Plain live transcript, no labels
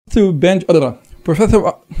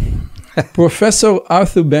Professor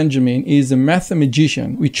Arthur Benjamin is a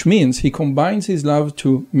mathematician, which means he combines his love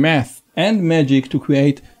to math and magic to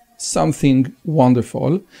create something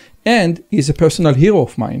wonderful, and is a personal hero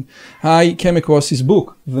of mine. I came across his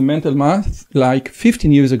book, The Mental Math, like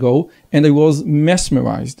 15 years ago, and I was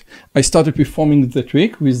mesmerized. I started performing the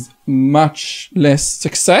trick with much less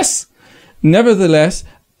success. Nevertheless,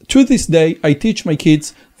 to this day, I teach my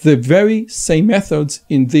kids the very same methods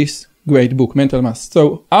in this great book, Mental Math.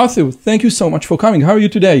 So, Arthur, thank you so much for coming. How are you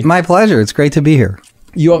today? My pleasure. It's great to be here.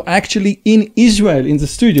 You are actually in Israel, in the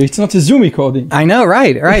studio. It's not a Zoom recording. I know,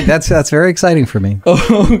 right. That's very exciting for me.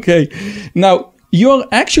 Okay. Now, you're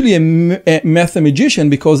actually a mathematician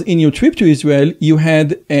because in your trip to Israel, you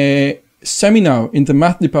had a seminar in the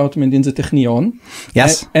math department in the Technion.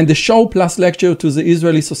 Yes. And a show plus lecture to the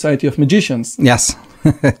Israeli Society of Magicians. Yes.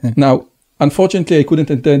 Now, unfortunately, I couldn't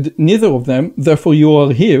attend neither of them. Therefore, you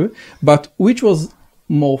are here. But which was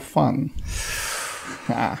more fun?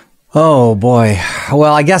 Oh boy.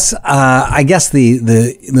 Well, I guess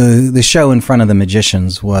the show in front of the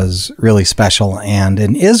magicians was really special. And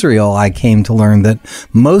in Israel, I came to learn that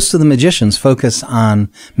most of the magicians focus on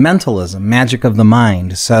mentalism, magic of the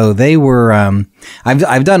mind. So they were,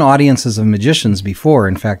 I've done audiences of magicians before.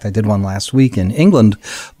 In fact, I did one last week in England,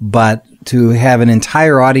 but to have an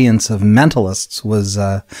entire audience of mentalists was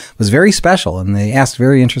very special, and they asked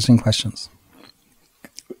very interesting questions.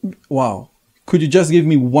 Wow. Could you just give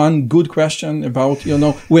me one good question about,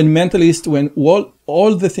 when mentalists, when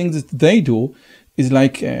all the things that they do is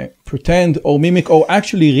like pretend or mimic or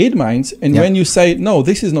actually read minds. And when you say, no,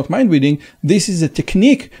 this is not mind reading, this is a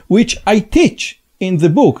technique which I teach in the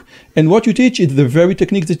book. And what you teach is the very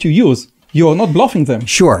technique that you use. You are not bluffing them.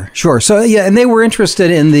 Sure. So, yeah, and they were interested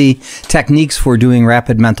in the techniques for doing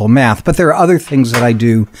rapid mental math, but there are other things that I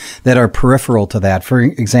do that are peripheral to that. For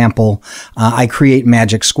example, I create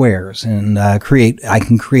magic squares, and I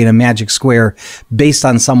can create a magic square based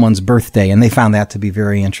on someone's birthday, and they found that to be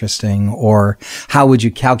very interesting. Or how would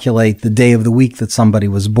you calculate the day of the week that somebody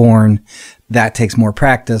was born? That takes more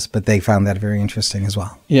practice, but they found that very interesting as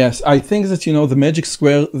well. Yes, I think that, the magic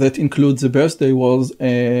square that includes the birthday was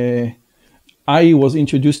I was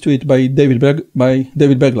introduced to it by David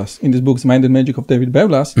Berglas in this book, The Mind and Magic of David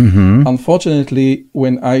Berglas. Mm-hmm. Unfortunately,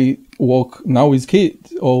 when I work now with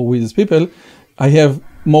kids or with people, I have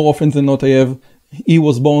more often than not, he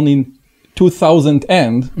was born in 2000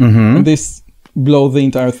 and this blows the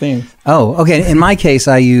entire thing. Oh, okay. In my case,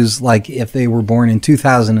 I use, like, if they were born in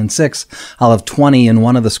 2006, I'll have 20 in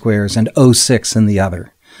one of the squares and 06 in the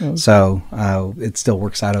other. Okay. So it still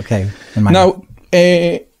works out okay in my Now,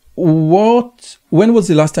 when was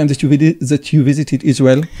the last time that you visited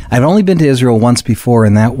Israel? I've only been to Israel once before,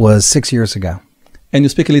 and that was 6 years ago. And you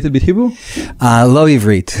speak a little bit Hebrew? לא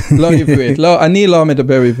עברית. לא עברית. אני לא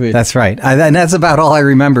מדבר עברית. That's right. And that's about all I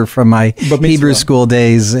remember from my Hebrew school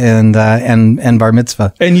days and bar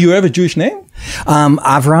mitzvah. And you have a Jewish name?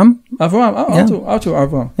 Avram. Avram. Oh, Arturo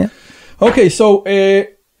Avram. Yeah. Okay, so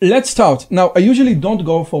let's start. Now, I usually don't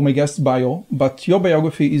go for my guest's bio, but your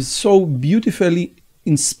biography is so beautifully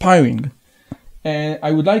inspiring. And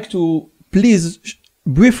I would like to please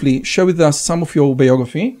briefly share with us some of your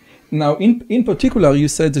biography. Now, in particular, you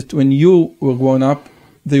said that when you were growing up,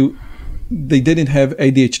 they didn't have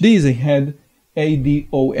ADHD, they had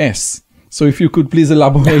ADOS. So if you could please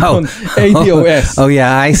elaborate on ADOS. Oh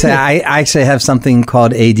yeah, I actually have something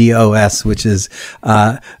called ADOS, which is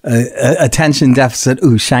attention deficit.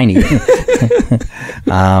 Ooh, shiny.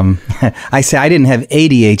 I say I didn't have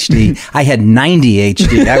ADHD. I had 90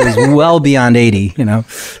 HD. I was well beyond 80.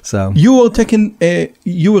 So you were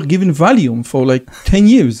you were given Valium for like 10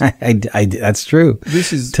 years. That's true.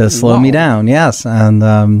 This is to slow me down. Yes, and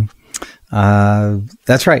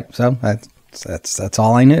that's right. So that's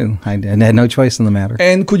all I knew. I had no choice in the matter.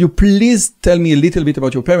 And could you please tell me a little bit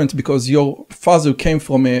about your parents? Because your father came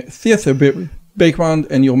from a theater background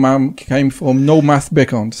and your mom came from no math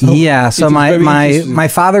background. So yeah, so my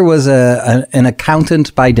father was an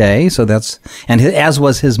accountant by day, so as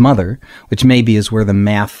was his mother, which maybe is where the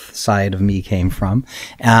math side of me came from.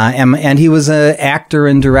 And he was an actor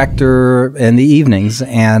and director in the evenings,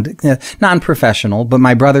 and non-professional, but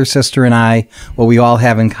my brother, sister, and I, what we all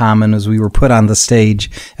have in common is we were put on the stage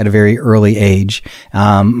at a very early age.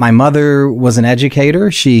 My mother was an educator.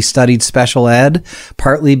 She studied special ed,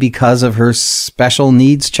 partly because of her special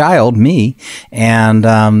needs child, me, and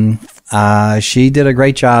she did a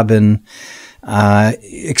great job in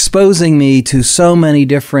exposing me to so many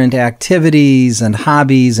different activities and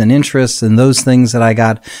hobbies and interests and those things that I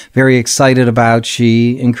got very excited about.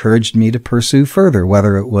 She encouraged me to pursue further,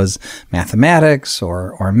 whether it was mathematics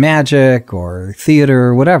or magic or theater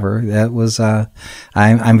or whatever. That was,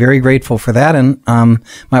 I'm very grateful for that. And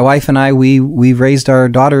my wife and I, we raised our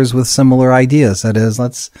daughters with similar ideas. That is,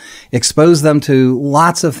 let's expose them to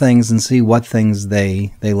lots of things and see what things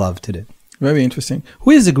they love to do. Very interesting. Who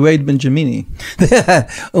is the great Benjamini?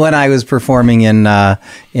 When I was performing in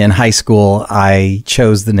high school, I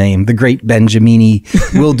chose the name The Great Benjamini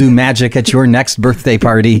Will Do Magic at Your Next Birthday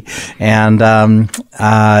Party. And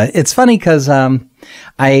it's funny because I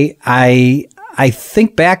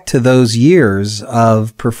think back to those years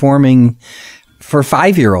of performing for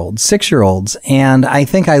 5-year-olds, 6-year-olds, and I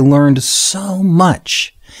think I learned so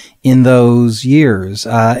much in those years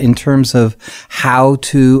in terms of how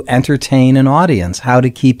to entertain an audience, how to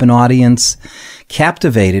keep an audience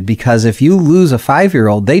captivated, because if you lose a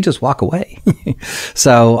 5-year-old, they just walk away.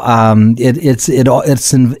 So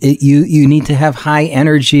you need to have high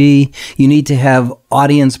energy, you need to have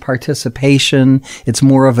audience participation. It's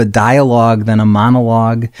more of a dialogue than a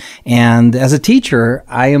monologue. And as a teacher,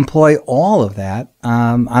 I employ all of that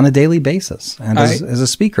on a daily basis, and as a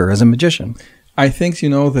speaker, as a magician. I think, you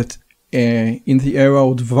know, that in the era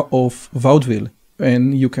of vaudeville,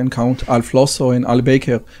 and you can count Al Flosso and Al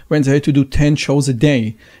Baker, when they had to do 10 shows a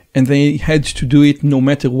day, and they had to do it no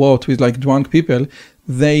matter what with like drunk people,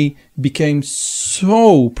 they became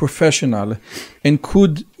so professional and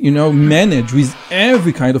could, you know, manage with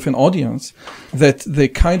every kind of an audience, that the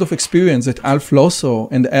kind of experience that Al Flosso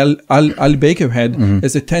and Al Baker had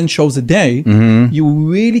as a 10 shows a day, you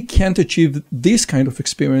really can't achieve this kind of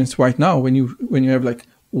experience right now when you have like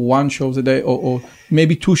 1 show a day or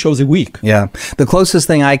maybe 2 shows a week. Yeah. The closest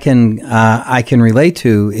thing I can relate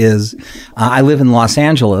to is I live in Los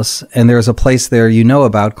Angeles, and there's a place there you know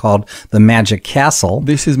about called the Magic Castle.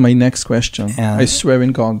 This is my next question. I swear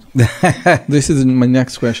in God. This is my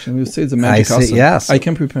next question. You say the Magic Castle. Yes. I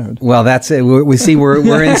came prepared. Well, that's it. We see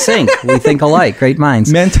we're in sync. We think alike. Great minds.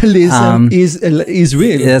 Mentalism is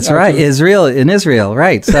real. That's right. Israel in Israel.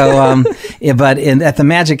 Right. So, but at the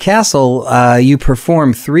Magic Castle, you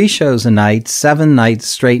perform 3 shows a night, 7 nights,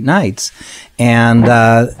 straight nights. And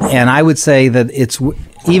I would say that it's,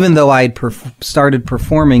 even though I'd started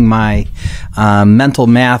performing my mental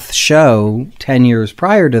math show 10 years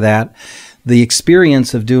prior to that, the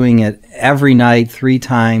experience of doing it every night, 3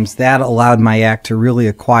 times, that allowed my act to really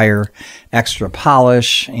acquire extra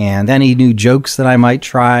polish, and any new jokes that I might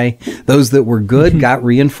try, those that were good got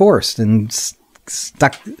reinforced and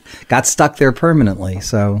got stuck there permanently.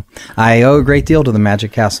 So I owe a great deal to the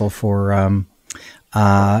Magic Castle for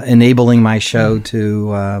enabling my show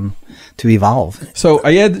to evolve. So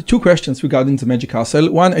I had 2 questions regarding the Magic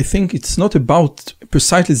Castle. One, I think it's not about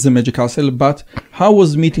precisely the Magic Castle, but how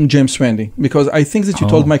was meeting James Randi? Because I think that you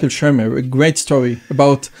told Michael Shermer a great story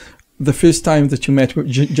about the first time that you met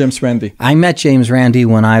James Randi. I met James Randi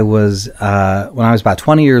when I was about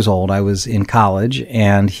 20 years old. I was in college,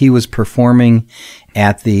 and he was performing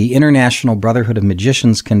at the International Brotherhood of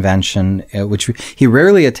Magicians Convention, which he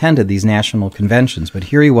rarely attended these national conventions, but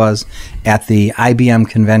here he was at the IBM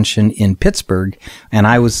convention in Pittsburgh, and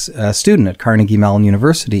I was a student at Carnegie Mellon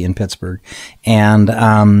University in Pittsburgh. And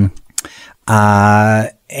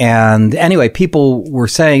anyway, people were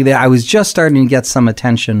saying that I was just starting to get some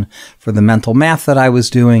attention for the mental math that I was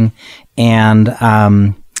doing. And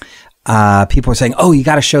people were saying, oh, you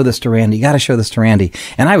got to show this to Randy. You got to show this to Randy.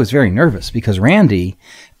 And I was very nervous because Randy,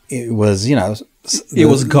 it was, you know, he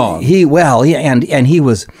was gone.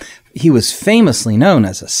 He was famously known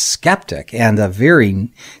as a skeptic and a very,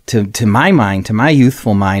 to my mind, to my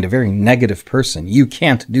youthful mind, a very negative person. You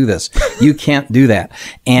can't do this. You can't do that.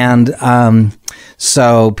 And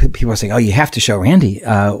so people were saying, oh, you have to show Randy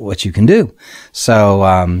what you can do. So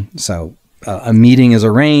a meeting is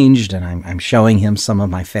arranged, and I'm showing him some of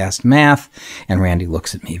my fast math, and Randy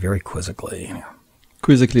looks at me very quizzically. You know.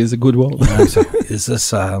 Quizzically is a good word. So, is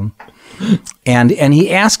this? And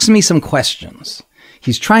he asks me some questions.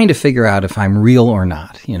 He's trying to figure out if I'm real or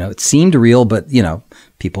not. You know, it seemed real, but, you know,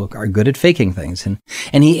 people are good at faking things.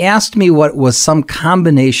 And he asked me what was some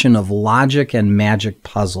combination of logic and magic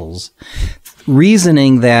puzzles,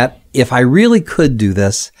 reasoning that if I really could do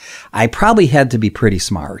this, I probably had to be pretty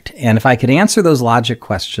smart. And if I could answer those logic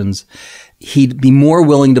questions, he'd be more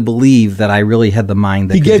willing to believe that I really had the mind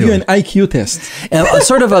that he could gave do you it. an IQ test.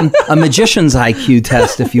 Sort of a magician's IQ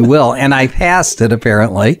test, if you will. And I passed it,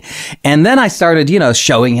 apparently. And then I started,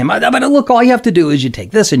 showing him, but look, all you have to do is you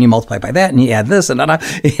take this and you multiply by that and you add this. And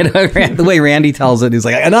the way Randy tells it, he's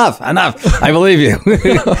like, enough, I believe you.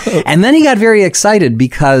 And then he got very excited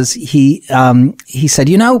because he said,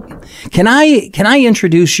 can I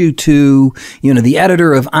introduce you to, the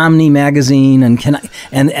editor of Omni magazine, and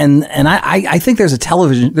I think there's a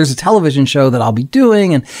television show that I'll be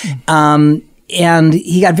doing, and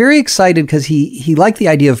he got very excited because he liked the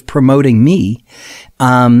idea of promoting me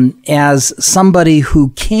as somebody who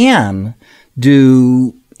can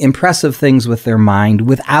do impressive things with their mind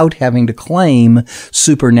without having to claim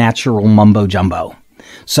supernatural mumbo jumbo.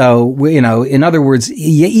 So, in other words,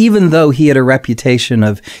 even though he had a reputation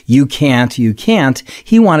of you can't,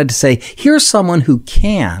 he wanted to say, here's someone who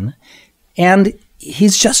can, and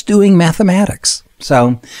he's just doing mathematics.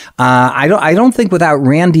 So I don't think without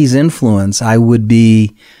Randy's influence I would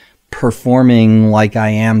be performing like I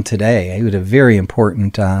am today. He was a very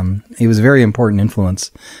important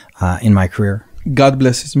influence in my career. God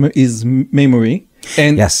bless his memory.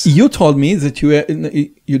 And yes. You told me that you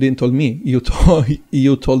didn't tell me. You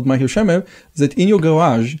told Michael Shemer that in your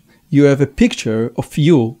garage you have a picture of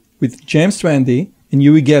you with James Randi and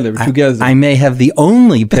Uri Geller together. I may have the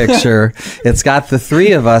only picture. It's got the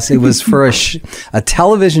three of us. It was for a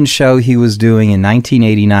television show he was doing in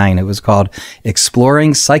 1989. It was called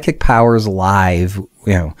Exploring Psychic Powers Live,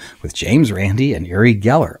 with James Randi and Uri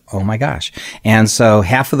Geller. Oh my gosh. And so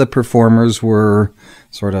half of the performers were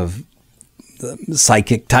sort of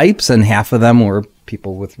psychic types and half of them were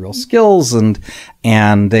people with real skills, and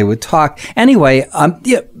they would talk. Anyway,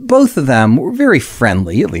 both of them were very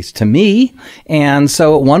friendly, at least to me. And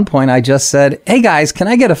so at one point I just said, hey guys, can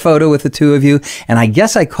I get a photo with the two of you? And I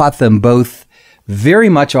guess I caught them both very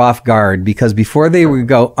much off guard, because before they would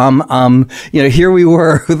go, here we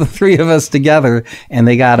were, the three of us together, and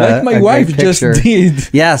they got like my wife just did.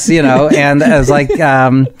 Yes, and I was like,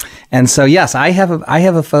 and so yes, I have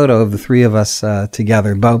a photo of the three of us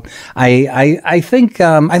together. But I think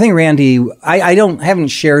Randy, I haven't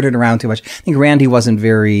shared it around too much. I think Randy wasn't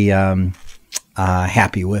very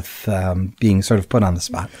happy with being sort of put on the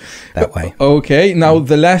spot that way. Okay, now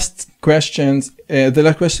the last question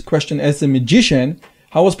as a magician,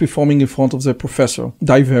 how was performing in front of the professor,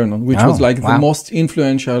 Di Vernon, which was like the most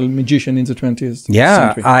influential magician in the 20th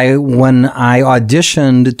century? When I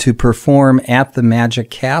auditioned to perform at the Magic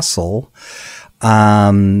Castle,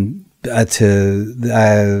 I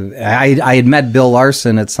had met Bill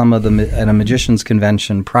Larson at at a magician's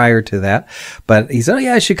convention prior to that, but he said,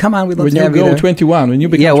 I should come on. We'd love to have you there. 21, when you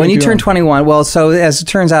became 21. When you turn 21. Well, so as it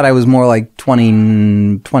turns out, I was more like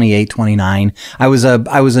 28, 29. I was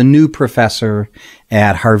a new professor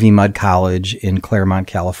at Harvey Mudd College in Claremont,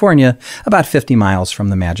 California, about 50 miles from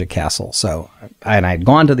the Magic Castle. So, I'd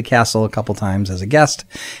gone to the castle a couple times as a guest,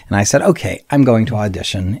 and I said, okay, I'm going to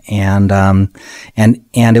audition. And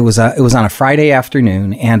it was on a Friday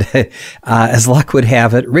afternoon, and as luck would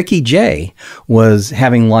have it, Ricky Jay was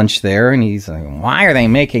having lunch there, and he's like, why are they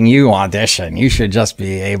making you audition? You should just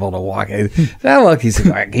be able to walk. Look,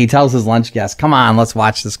 he tells his lunch guest, come on, let's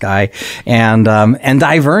watch this guy. And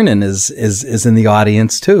Di Vernon is in the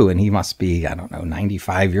audience too, and he must be,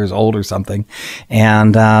 95 years old or something.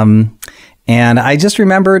 And I just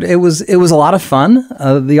remembered it was a lot of fun.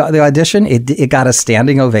 The audition, it got a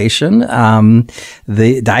standing ovation.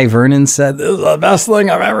 The Di Vernon said, "This is the best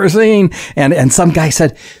thing I've ever seen," and some guy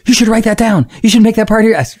said, "You should write that down. You should make that part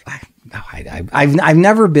here." I've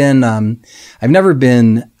never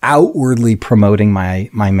been outwardly promoting my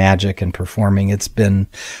magic and performing. It's been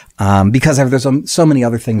because there's so many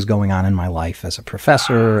other things going on in my life as a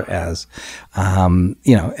professor, as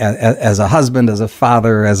as a husband, as a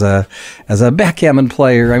father, as a backgammon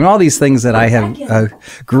player. I mean, all these things that I have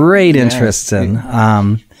great interests in.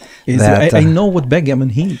 I know what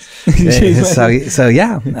backgammon is. so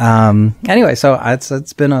yeah. Anyway, so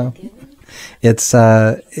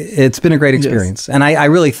it's been a great experience, and I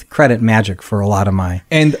really credit magic for a lot of my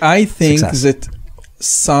And I think success. that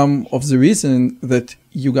some of the reason that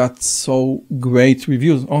you got so great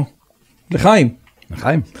reviews. Oh, לחיים.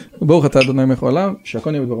 ברוך אתה אדוני מלך העולם,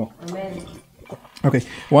 שהכל נהיה בדברו. Okay,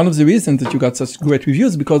 one of the reasons that you got such great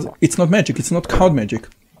reviews because it's not magic, it's not card magic.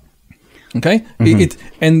 Okay,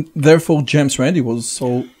 and therefore James Randi was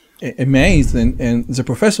so amazed and the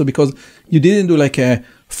professor, because you didn't do like a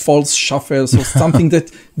false shuffles or something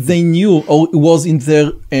that they knew or was in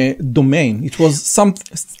their domain. It was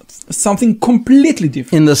something completely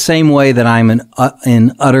different. In the same way that I'm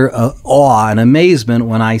in utter awe and amazement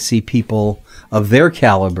when I see people of their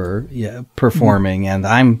caliber performing, and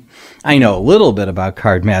I know a little bit about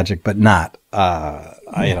card magic, but not.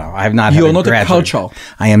 I've not. You're not a card sharp.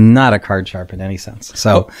 I am not a card sharp in any sense.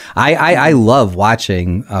 So I love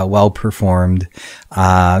watching well-performed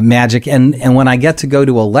magic, and when I get to go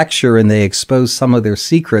to a lecture and they expose some of their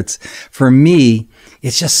secrets, for me,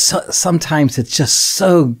 it's just sometimes it's just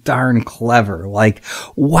so darn clever. Like,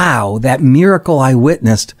 wow, that miracle I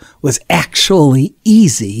witnessed was actually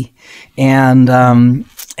easy, and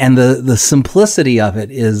the simplicity of it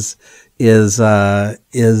is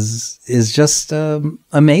just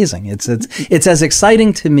amazing. It's as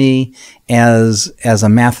exciting to me as a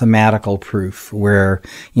mathematical proof, where,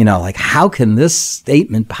 like, how can this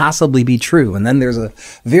statement possibly be true? And then there's a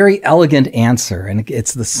very elegant answer, and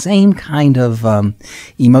it's the same kind of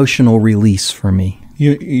emotional release for me.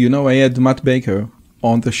 I had Matt Baker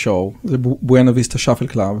on the show, the Buena Vista Shuffle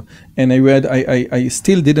Club, and I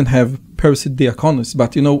still didn't have Percy Diaconis,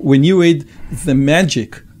 but when you read the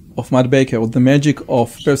magic of Matt Baker or the magic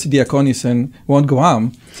of Percy Diaconis and Ron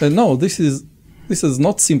Graham, said, no, this is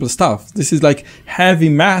not simple stuff. This is like heavy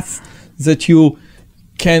math that you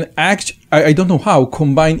can I don't know how,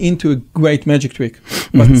 combine into a great magic trick,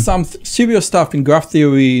 but some serious stuff in graph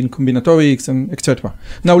theory, in combinatorics, and etc.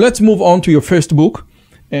 Now let's move on to your first book,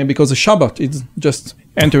 because the Shabbat is just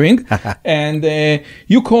entering, and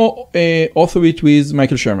you co-author it with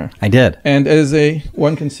Michael Shermer. I did. And as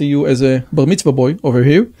one can see you as a bar mitzvah boy over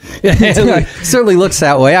here. It certainly looks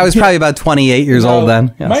that way. I was probably about 28 years old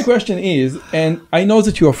then. Yes. My question is, and I know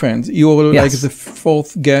that you are friends. You are like the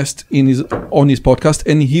fourth guest on his podcast,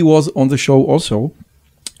 and he was on the show also.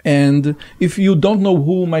 And if you don't know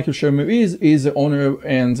who Michael Shermer is, he's the owner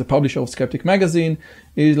and the publisher of Skeptic Magazine.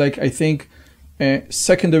 He's like, I think,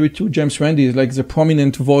 secondary to James Randi, is like the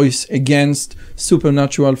prominent voice against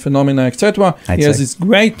supernatural phenomena, etc. He has this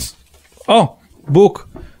great book,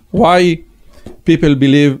 Why People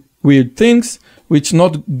Believe Weird Things, which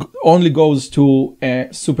not only goes to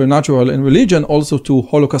supernatural and religion, also to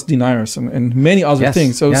Holocaust deniers and many other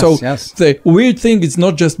things. So the weird thing is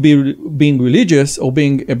not just being religious or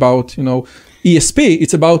being about, ESP,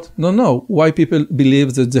 it's about, why people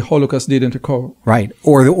believe that the Holocaust didn't occur. Right.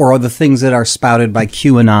 Or the things that are spouted by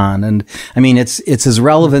QAnon. And I mean, it's as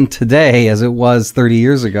relevant today as it was 30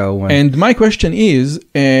 years ago. And my question is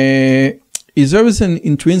there an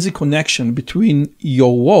intrinsic connection between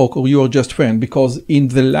your work, or you are just friend? Because in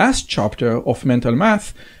the last chapter of Mental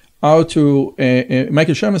Math, Michael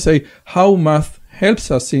Shermer say how math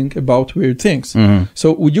helps us think about weird things.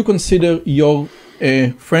 So would you consider your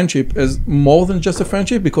friendship as more than just a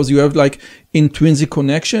friendship, because you have like intrinsic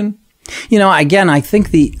connection? Again, I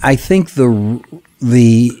think the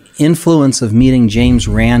influence of meeting James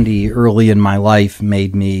Randi early in my life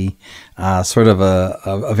made me sort of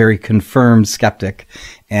a very confirmed skeptic.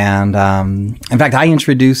 And in fact, I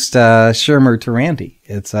introduced Shermer to Randi.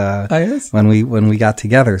 It's when we got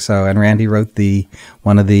together. So, and Randi wrote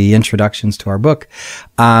one of the introductions to our book.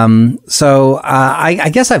 I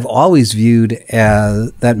guess I've always viewed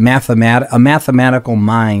that a mathematical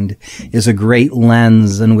mind is a great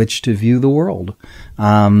lens in which to view the world.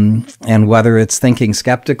 And whether it's thinking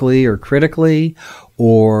skeptically or critically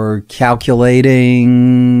or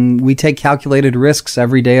calculating, we take calculated risks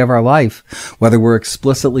every day of our life, whether we're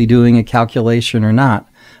explicitly doing a calculation or not.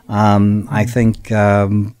 I think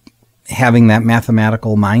having that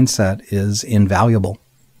mathematical mindset is invaluable.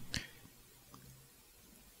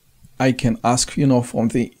 I can ask,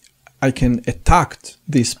 I can attack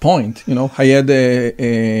this point. I had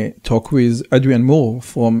a talk with Adrian Moore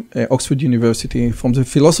from Oxford University, from the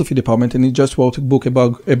philosophy department, and he just wrote a book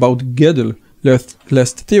about Gödel,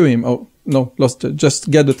 last theorem,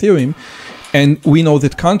 just Gödel theorem. And we know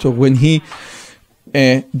that Cantor, when he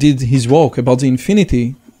did his work about the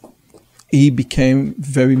infinity, he became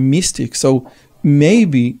very mystic. So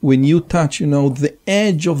maybe when you touch, the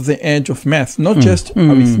edge of math, not just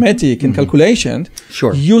arithmetic and calculation,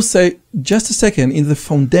 you say, just a second, in the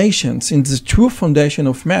foundations, in the true foundation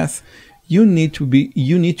of math, you need to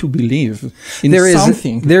believe in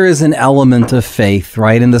something. There is an element of faith,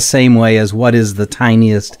 right? In the same way as what is the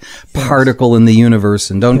tiniest particle in the universe.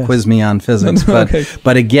 And don't quiz me on physics,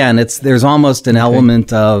 but again, there's almost an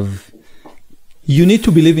element of, you need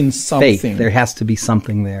to believe in something. Faith. There has to be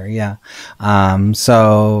something there, yeah.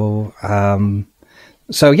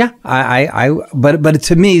 So yeah, but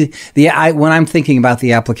to me, when I'm thinking about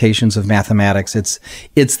the applications of mathematics, it's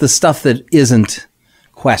the stuff that isn't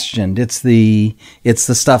questioned. It's the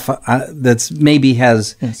stuff that's maybe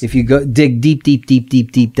has, if you go dig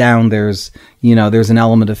deep down, there's an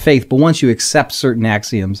element of faith. But once you accept certain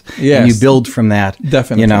axioms and you build from that,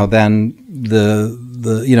 definitely, then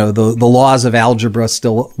the laws of algebra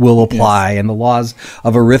still will apply, and the laws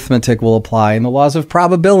of arithmetic will apply, and the laws of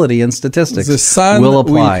probability and statistics will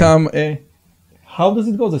apply. How does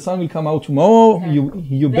it go? The sun will come out tomorrow.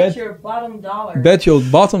 You bet your bottom dollar. Bet your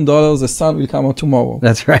bottom dollar the sun will come out tomorrow.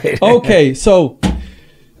 That's right. Okay, so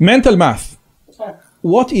mental math.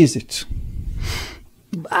 What is it?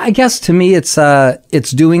 I guess to me it's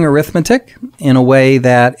doing arithmetic in a way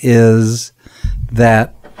that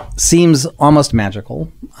seems almost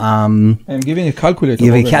magical. I'm giving a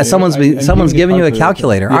calculator. Someone's giving you a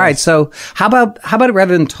calculator. Yes. All right. So how about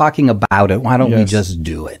rather than talking about it, why don't we just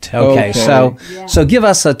do it? Okay. So give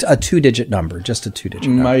us a 2-digit number, just a 2-digit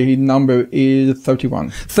number. My number is 31.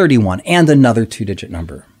 31, and another 2-digit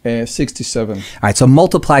number. 67. All right, so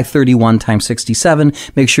multiply 31 times 67.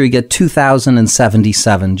 Make sure you get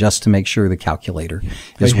 2,077, just to make sure the calculator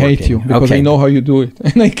is working. I hate you because I know how you do it,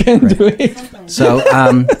 and I can't do it. So,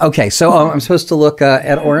 okay, so I'm supposed to look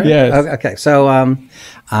at Oren? Yes. Okay, so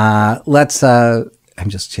let's... I'm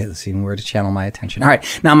just seeing where to channel my attention. All right.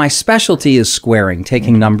 Now, my specialty is squaring,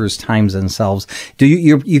 taking numbers times themselves. Do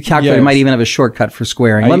you calculate? You might even have a shortcut for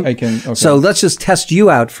squaring. I can. Okay. So let's just test you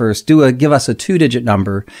out first. Give us a 2-digit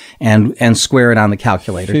number and square it on the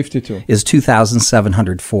calculator. 52 is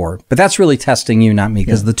 2,704. But that's really testing you, not me,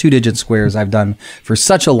 because the 2-digit squares I've done for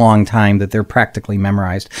such a long time that they're practically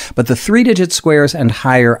memorized. But the 3-digit squares and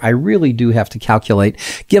higher, I really do have to calculate.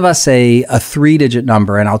 Give us a 3-digit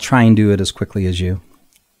number, and I'll try and do it as quickly as you.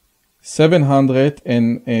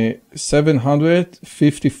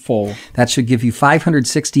 754. That should give you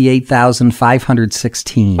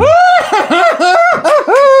 568,516. I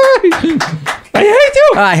hate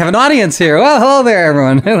you. I have an audience here. Well, hello there,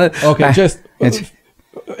 everyone. Okay, just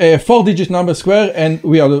 4-digit number square, and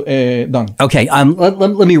we are done. Okay,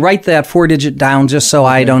 let me write that 4-digit down just so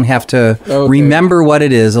I don't have to remember what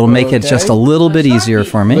it is. It'll make it just a little bit easier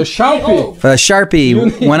for me. The Sharpie. The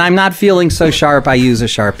Sharpie. When I'm not feeling so sharp, I use a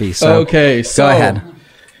Sharpie. So okay, so go ahead.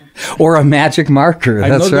 Or a magic marker.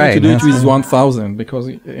 That's right. I'm not going to do it with 1,000 because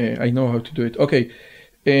I know how to do it. Okay.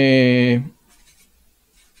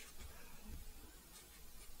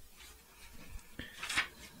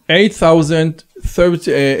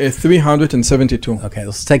 8,372. Okay, this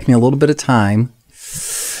will take me a little bit of time.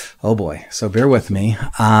 Oh boy, so bear with me.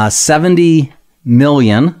 70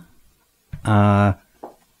 million. Thank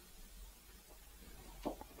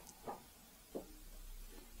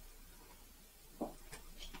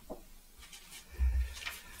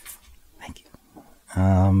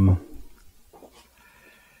you.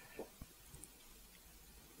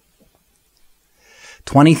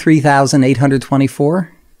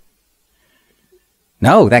 23,824.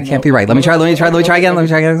 No, that can't be right. Let me try again. All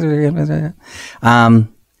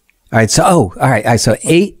right. So, all right. So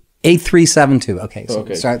 8,372. Okay. So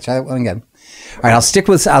try that one again. All right. I'll stay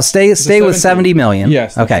with 70 million.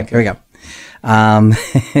 Yes. Okay. Here we go.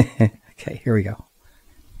 Okay. Here we go.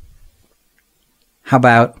 How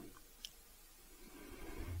about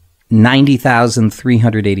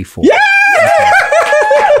 90,384? Yeah!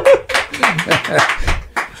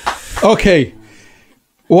 Okay.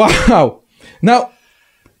 Wow. Now,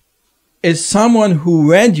 as someone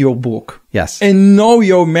who read your book, and know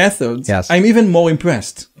your methods, I'm even more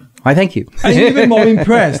impressed. Why, thank you. I'm even more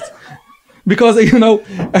impressed because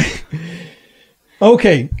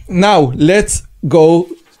okay, now let's go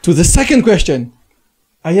to the second question.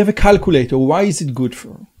 I have a calculator. Why is it good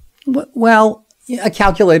for? Well, a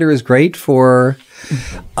calculator is great for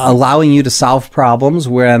allowing you to solve problems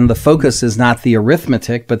when the focus is not the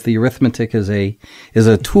arithmetic, but the arithmetic is a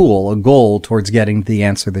tool, a goal towards getting the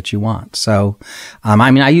answer that you want. So,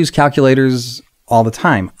 I mean, I use calculators all the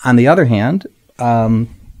time. On the other hand,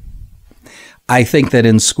 I think that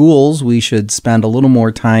in schools we should spend a little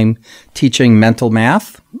more time teaching mental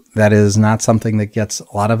math. That is not something that gets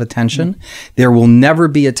a lot of attention. There will never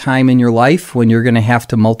be a time in your life when you're going to have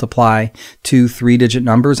to multiply 2 3-digit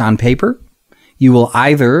numbers on paper. You will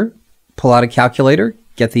either pull out a calculator,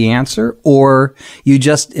 get the answer, or you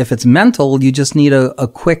just, if it's mental, you just need a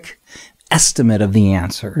quick estimate of the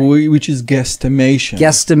answer. Which is guesstimation.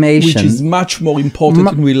 Guesstimation. Which is much more important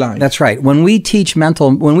in real life. That's right. When we teach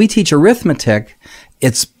arithmetic,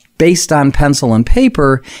 it's based on pencil and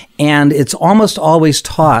paper, and it's almost always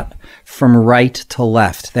taught from right to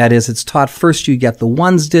left. That is, it's taught first you get the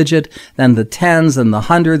ones digit, then the tens and the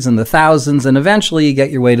hundreds and the thousands, and eventually you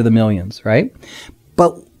get your way to the millions, right?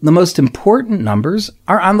 But the most important numbers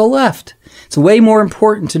are on the left. It's way more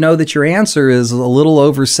important to know that your answer is a little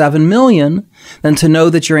over 7 million than to know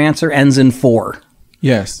that your answer ends in 4.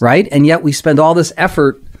 Yes. Right? And yet we spend all this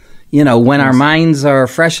effort, you know, when our minds are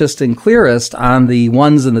freshest and clearest on the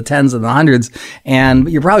ones and the tens and the hundreds, and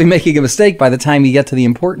you're probably making a mistake by the time you get to the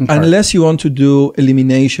important part. Unless you want to do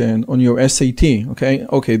elimination on your SAT, okay?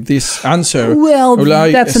 Okay, this answer... Well,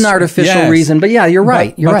 that's an artificial reason, but yeah, you're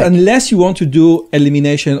right. But unless you want to do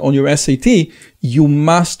elimination on your SAT, you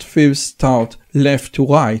must first start left to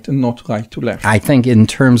right and not right to left. I think in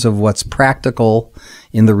terms of what's practical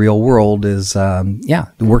in the real world is,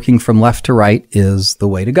 working from left to right is the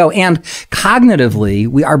way to go. And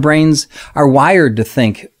cognitively, our brains are wired to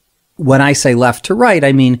think, when I say left to right,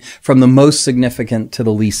 I mean from the most significant to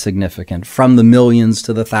the least significant, from the millions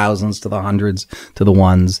to the thousands to the hundreds to the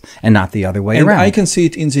ones, and not the other way around. And I can see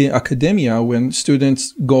it in the academia when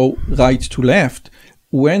students go right to left,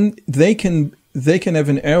 when they can have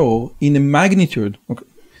an error in a magnitude,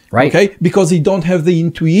 right? Okay, because they don't have the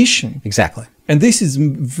intuition. Exactly. And this is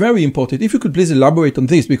very important. If you could please elaborate on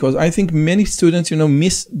this, because I think many students,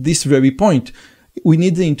 miss this very point. We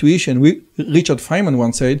need the intuition. Richard Feynman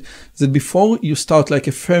once said that before you start like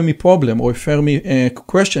a Fermi problem or a Fermi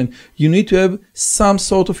question, you need to have some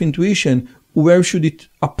sort of intuition. Where should it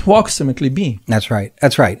approximately be? That's right.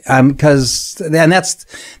 That's right.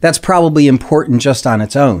 That's probably important just on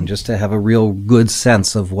its own, just to have a real good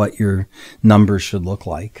sense of what your numbers should look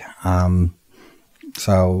like.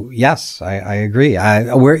 So yes, I agree.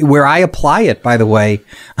 Where I apply it, by the way,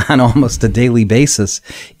 on almost a daily basis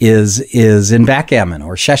is in backgammon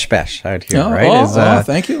or sheshbesh out here, right?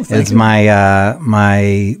 Thank you. It's my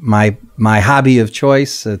hobby of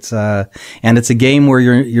choice. It's and it's a game where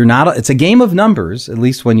you're not. It's a game of numbers, at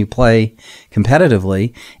least when you play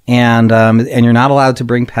competitively, and you're not allowed to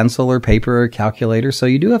bring pencil or paper or calculator. So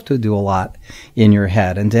you do have to do a lot in your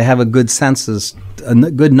head, and to have a good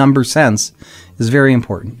good number sense is very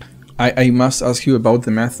important. I must ask you about the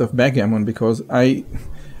math of backgammon, because I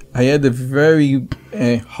had a very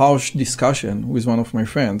harsh discussion with one of my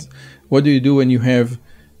friends. What do you do when you have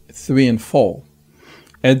 3 and 4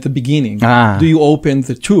 at the beginning? Do you open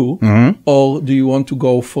the 2 or do you want to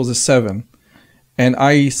go for the 7? And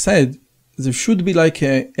I said there should be like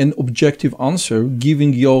an objective answer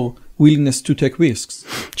giving your willingness to take risks.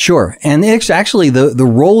 Sure. And actually the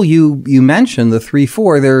role you mentioned, the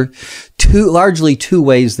 3-4, there are largely two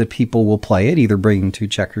ways that people will play it, either bringing 2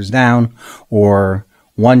 checkers down or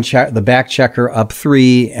the back checker up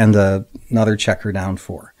 3 and another checker down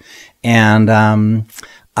 4. And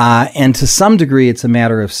to some degree it's a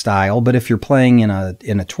matter of style, but if you're playing in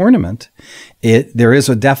a tournament, there is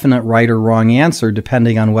a definite right or wrong answer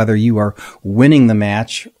depending on whether you are winning the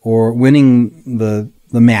match or winning the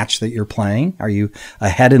match that you're playing. Are you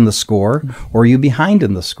ahead in the score, or are you behind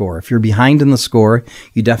in the score? If you're behind in the score,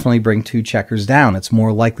 you definitely bring 2 checkers down. It's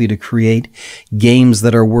more likely to create games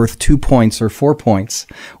that are worth 2 points or 4 points.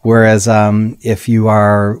 Whereas if you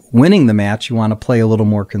are winning the match, you want to play a little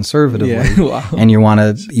more conservatively, and you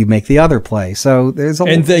make the other play. So there's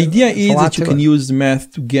and the idea is that you can use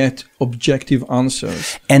math to get objective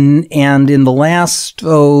answers. And in the last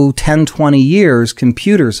 10, 20 years,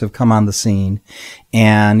 computers have come on the scene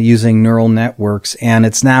and using neural networks. And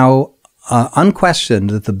it's now unquestioned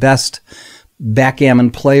that the best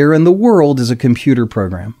backgammon player in the world is a computer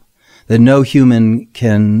program. That no human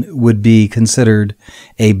would be considered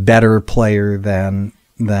a better player than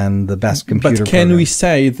the best computer program. But can we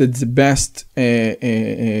say that the best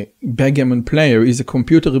backgammon player is a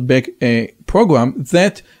computer program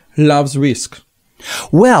that loves risk?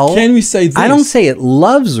 Well, can we say this? I don't say it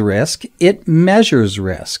loves risk. It measures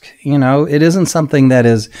risk. It isn't something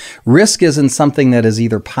risk isn't something that is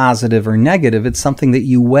either positive or negative. It's something that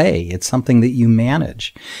you weigh. It's something that you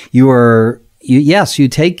manage. You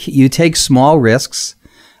take small risks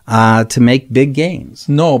to make big gains.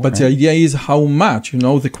 No, but the idea is how much,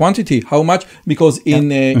 the quantity, how much, because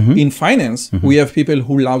in finance, we have people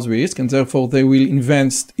who love risk, and therefore they will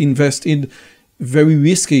invest in very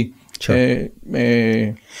risky trades.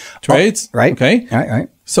 Right. Okay. Right.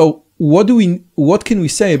 So what can we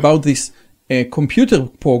say about this computer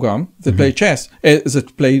program that play chess,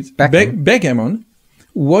 that plays backgammon?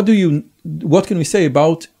 What can we say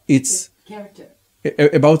about its character?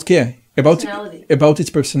 About its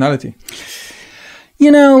personality?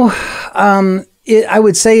 I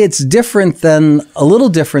would say it's a little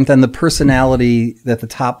different than the personality that the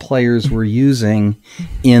top players were using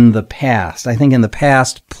in the past. I think in the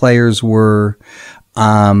past, players were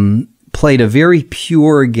played a very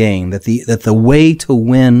pure game, that the way to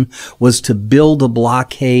win was to build a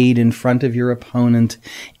blockade in front of your opponent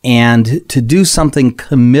and to do something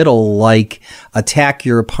committal like attack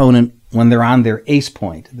your opponent when they're on their ace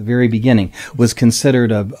point at the very beginning was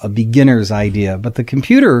considered a beginner's idea. But the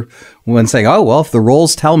computer, when saying, oh, well, if the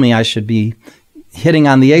rolls tell me I should be hitting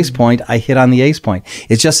on the ace point, I hit on the ace point.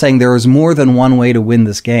 It's just saying there is more than one way to win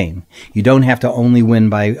this game. You don't have to only win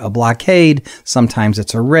by a blockade. Sometimes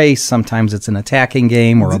it's a race. Sometimes it's an attacking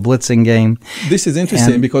game or a blitzing game. This is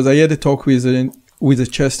interesting because I had a talk with a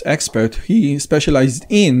chess expert. He specialized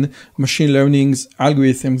in machine learning's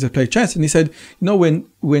algorithms that play chess. And he said,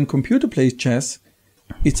 when computer plays chess,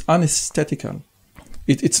 it's unaesthetical.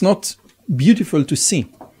 It's not beautiful to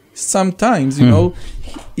see. Sometimes,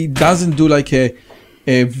 it doesn't do like a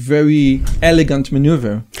very elegant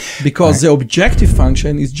maneuver because the objective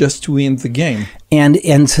function is just to win the game. And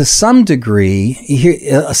to some degree,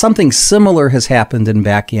 something similar has happened in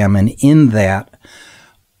backgammon in that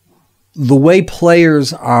the way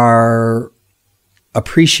players are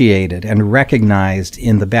appreciated and recognized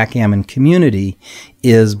in the backgammon community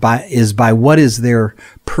is by what is their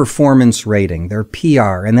performance rating, their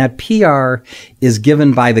PR. And that PR is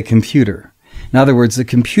given by the computer. In other words, the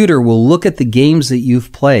computer will look at the games that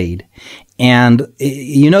you've played, and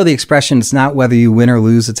the expression, it's not whether you win or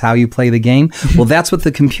lose, it's how you play the game. Well, that's what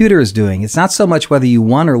the computer is doing. It's not so much whether you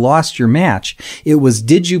won or lost your match. It was,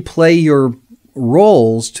 did you play your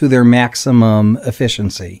roles to their maximum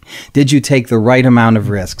efficiency? Did you take the right amount of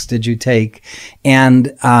risks? Did you take,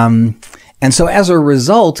 and so as a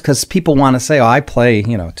result, because people want to say, oh, I play,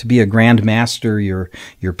 to be a grandmaster,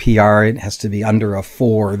 your PR, it has to be under a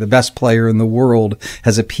 4. The best player in the world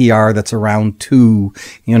has a PR that's around 2,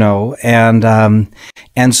 and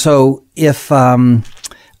so if,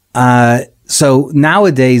 so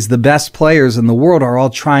nowadays, the best players in the world are all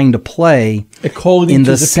trying to play according in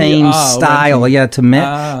to the same PR, style,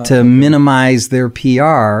 to minimize their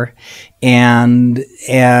PR, and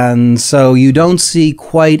so you don't see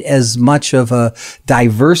quite as much of a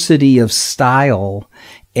diversity of style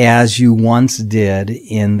as you once did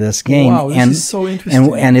in this game. Wow, this is so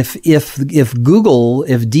interesting. And if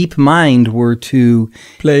DeepMind were to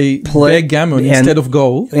play backgammon instead of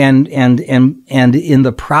Go, and in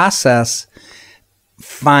the process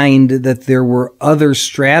find that there were other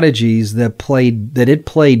strategies that it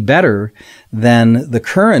played better than the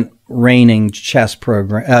current reigning chess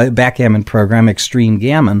program, backgammon program, Extreme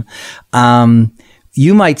Gammon,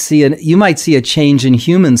 you might see a change in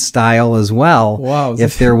human style as well. Wow.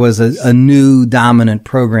 If there was a new dominant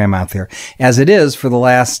program out there. As it is, for the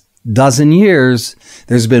last dozen years,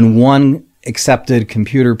 there's been one accepted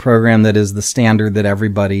computer program that is the standard that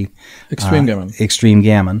everybody Extreme Gammon. Extreme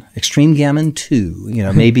Gammon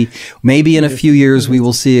 2. Maybe in a few years we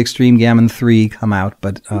will see Extreme Gammon 3 come out.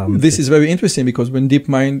 But this is very interesting because when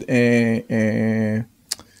DeepMind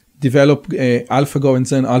developed AlphaGo and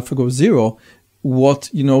then AlphaGo Zero,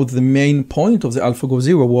 the main point of the AlphaGo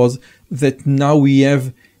Zero was that now we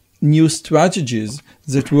have new strategies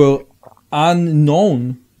that were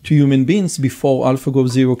unknown to human beings before AlphaGo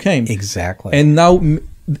Zero came. Exactly. And now,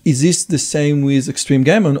 is this the same with Extreme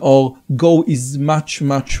Gammon, or Go is much,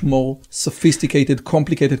 much more sophisticated,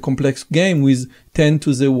 complicated, complex game with 10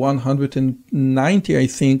 to the 190, I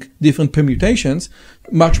think, different permutations,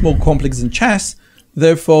 much more complex than chess.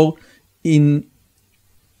 Therefore, we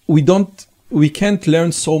can't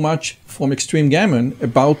learn so much from Extreme Gammon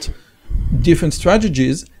about different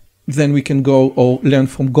strategies than we can go or learn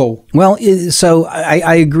from Go. Well, so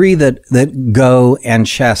I agree that Go and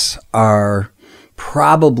chess are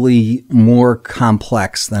probably more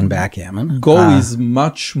complex than backgammon. Go is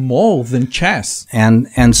much more than chess. And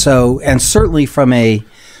certainly from a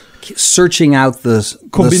searching out the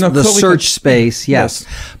search space, yes.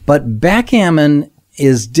 But backgammon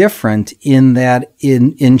is different in that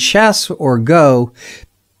in chess or Go,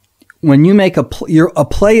 when you make a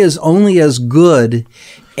play is only as good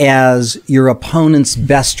as your opponent's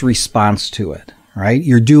best response to it, right?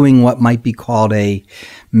 You're doing what might be called a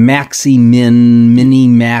maxi-min,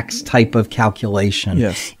 mini-max type of calculation.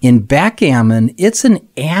 Yes. In backgammon, it's an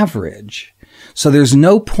average. So there's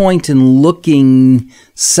no point in looking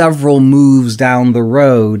several moves down the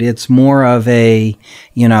road. It's more of a,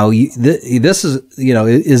 this is,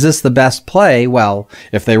 is this the best play? Well,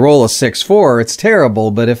 if they roll a 6-4, it's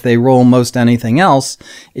terrible. But if they roll most anything else,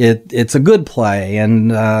 it's a good play.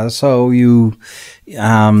 And so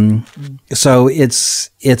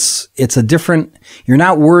it's a different. You're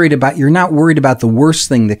not worried about the worst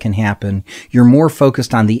thing that can happen. You're more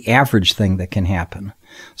focused on the average thing that can happen.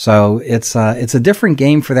 So it's a different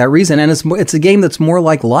game for that reason, and it's a game that's more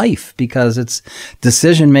like life because it's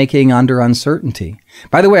decision making under uncertainty.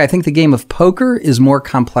 By the way, I think the game of poker is more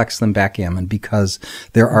complex than backgammon because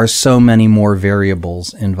there are so many more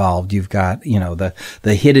variables involved. You've got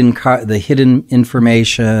the hidden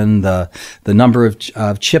information, the number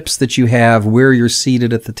of chips that you have, where you're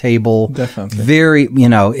seated at the table. Definitely. Very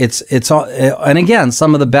it's all, and again,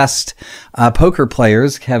 some of the best poker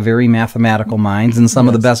players have very mathematical minds, and some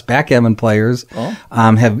of the best backgammon players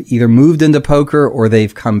have either moved into poker or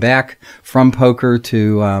they've come back from poker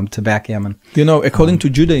to backgammon. According to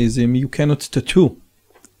Judaism, you cannot tattoo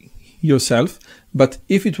yourself, but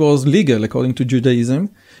if it was legal according to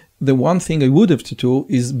Judaism, the one thing I would have tattooed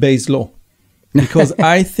is Bayes' law, because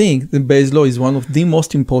I think the Bayes' law is one of the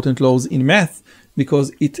most important laws in math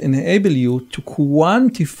because it enables you to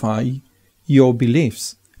quantify your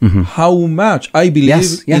beliefs. Mm-hmm. How much I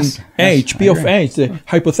believe in H, P of H, the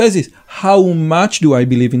hypothesis. How much do I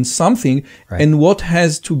believe in something, and what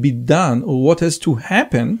has to be done or what has to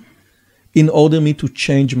happen in order me to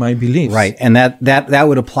change my beliefs? Right, and that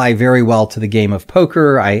would apply very well to the game of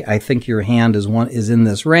poker. I think your hand is in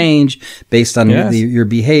this range based on your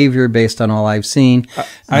behavior, based on all I've seen.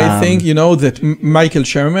 I think that Michael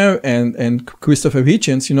Shermer and Christopher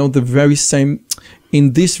Hitchens, the very same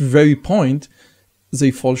in this very point. They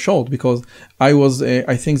fall short because I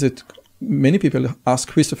think that many people ask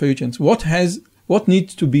Christopher Hitchens, what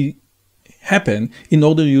needs to be happen in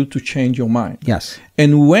order you to change your mind? Yes.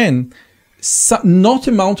 And when not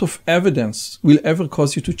amount of evidence will ever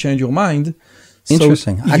cause you to change your mind.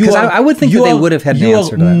 Interesting. Because I would think that they would have had an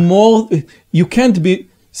answer to that. You can't be,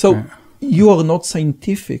 you are not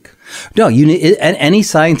scientific. No, any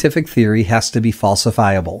scientific theory has to be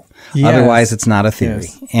falsifiable. Yes. Otherwise, it's not a theory.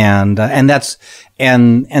 Yes. And that's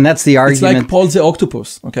the argument. It's like Paul the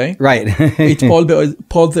octopus, okay? Right. It's Paul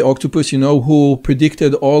the octopus, who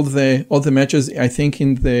predicted all the matches, I think,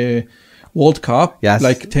 in the World Cup,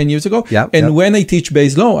 like 10 years ago. When I teach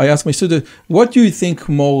Bayes' law, I ask my students, what do you think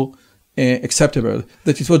more acceptable?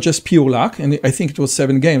 That it was just pure luck, and I think it was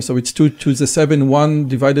 7 games, so it's 2 to the 7, 1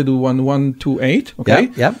 divided to 1 to 8,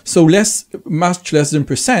 okay? So much less than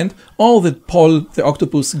percent, all that Paul the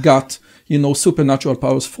octopus got, supernatural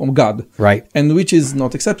powers from God. Right. And which is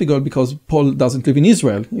not acceptable because Paul doesn't live in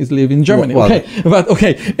Israel, he lives in Germany,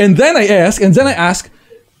 okay? And then I ask,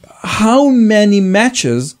 how many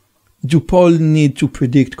matches do Paul need to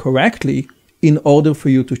predict correctly in order for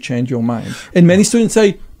you to change your mind? And many students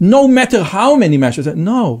say, no matter how many matches.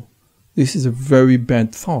 No, this is a very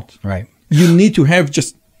bad thought. Right. You need to have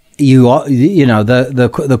just...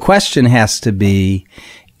 The question has to be,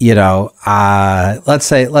 let's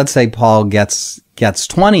say Paul gets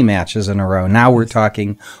 20 matches in a row. Now we're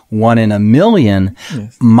talking 1 in a million.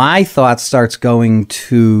 Yes. My thought starts going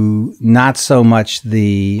to not so much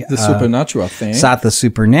the supernatural thing. It's not the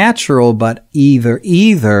supernatural, but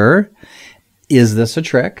either is this a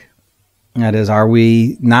trick? That is, are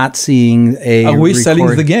we not seeing Are we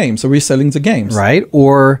selling the games? Are we selling the games? Right.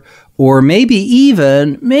 Or maybe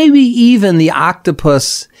even the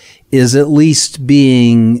octopus is at least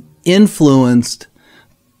being influenced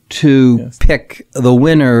to pick the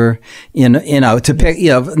winner to pick,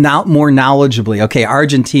 now more knowledgeably. Okay,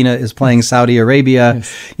 Argentina is playing Saudi Arabia,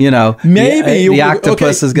 maybe the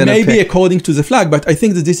octopus is going to maybe according to the flag, but I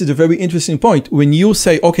think that this is a very interesting point. When you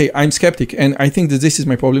say, okay, I'm skeptic, and I think that this is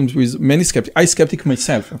my problem with many skeptics. I'm skeptic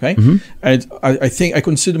myself, okay? Mm-hmm. And I think I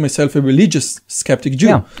consider myself a religious skeptic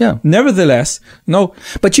Jew. Yeah. Nevertheless, no.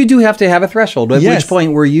 But you do have to have a threshold, at which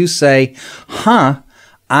point where you say,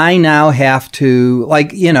 I now have to, I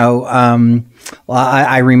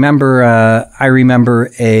remember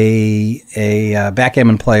a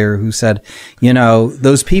backgammon player who said,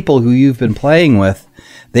 those people who you've been playing with,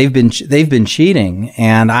 they've been cheating,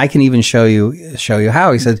 and I can even show you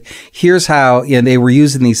how. He said, here's how. They were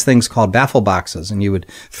using these things called baffle boxes, and you would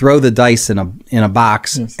throw the dice in a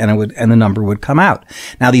box, and the number would come out.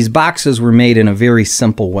 Now these boxes were made in a very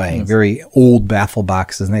simple way, very old baffle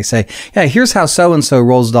boxes, and they say, here's how so and so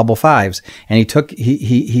rolls double fives, and he took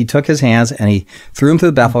his hands and he threw them through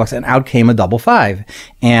the baffle box, and out came a double five,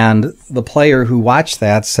 and the player who watched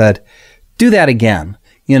that said, do that again.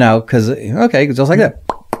 you know, because, okay, just like that.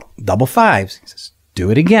 Double fives. He says, do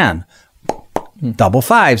it again. Double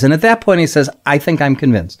fives. And at that point, he says, I think I'm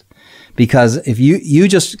convinced. Because if you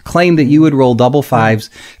just claim that you would roll double fives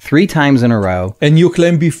 3 times in a row, and you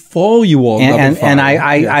claim before you roll double five, and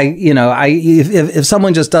if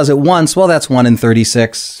someone just does it once, well, that's 1 in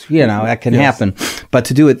 36. You know, that can happen. But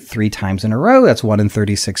to do it 3 times in a row, that's 1 in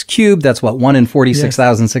 36 cubed. That's what 1 in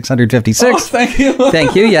 46,656. Oh, thank you.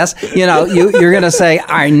 Thank you. Yes, you know, you're going to say,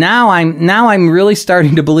 all right, now I'm really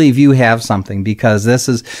starting to believe you have something, because this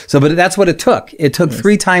is so. But that's what it took. It took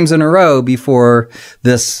 3 times in a row before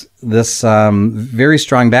this very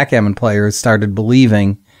strong backgammon player started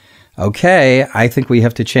believing, okay, I think we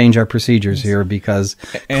have to change our procedures here, because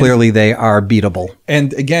clearly they are beatable.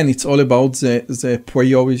 And again, it's all about the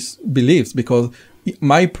priori beliefs, because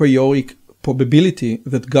my priori probability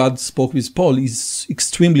that God spoke with Paul is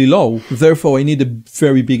extremely low. Therefore, I need a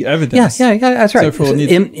very big evidence. Yeah, that's right. Therefore,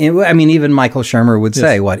 I mean, even Michael Shermer would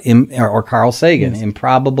say, or Carl Sagan,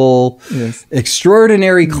 improbable,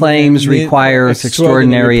 extraordinary claims requires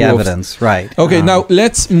extraordinary evidence. Right. Okay, now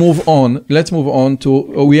let's move on. Let's move on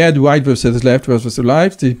to, we had right versus left versus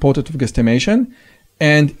right, the importance of guesstimation.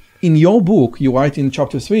 And in your book, you write in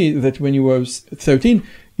chapter 3 that when you were 13,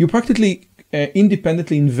 you practically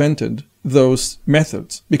independently invented those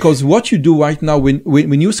methods, because what you do right now,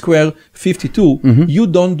 when you square 52, you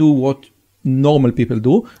don't do what normal people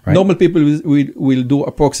do. Right. Normal people will do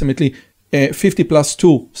approximately 50 plus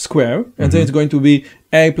 2 square, and then it's going to be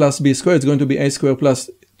a plus b squared. It's going to be a squared plus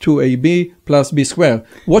 2ab plus b squared.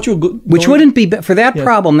 Which wouldn't be, for that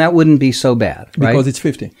problem, that wouldn't be so bad, right? Because it's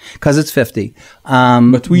 50. Because it's 50.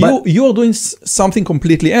 But you're doing something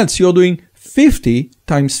completely else. You're doing 50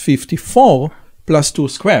 times 54 plus 2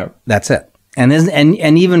 square. That's it. And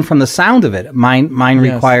even from the sound of it, mine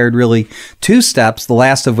required really 2 steps, the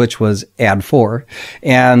last of which was add 4,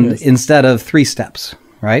 and instead of 3 steps,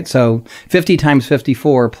 right? So 50 times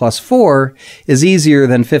 54 plus 4 is easier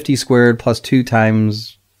than 50 squared plus 2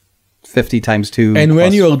 times 50 times 2. And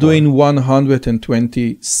when you are doing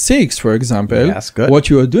 126, for example, what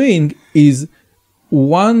you are doing is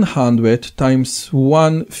 100 times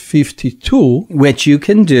 152, which you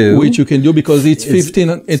can do because it's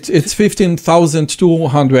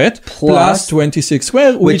 15,200 plus 26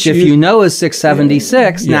 squared, which if you know is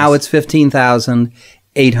 676. Now it's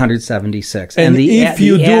 15,876. And if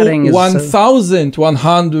you do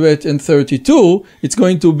 1,132, it's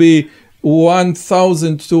going to be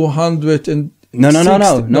 1,200.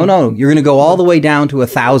 No. You're going to go all the way down to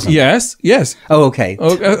 1,000. Yes. Oh, okay.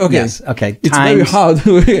 Okay. Yes. Okay. It's very hard.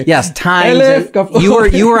 Yes. Times.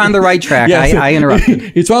 You were on the right track. Yes. I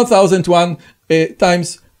interrupted. It's 1,001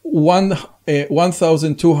 times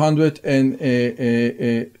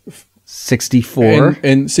 1,264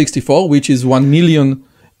 and 64, which is 1 million,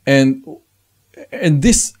 and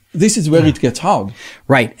this is where it gets hard.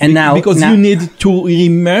 Right. And because you need to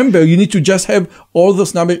remember, you need to just have all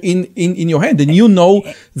those numbers in your head. And you know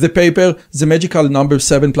the magical number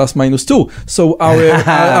 7 plus minus 2. So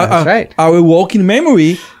our working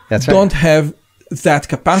memory don't have that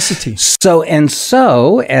capacity. So,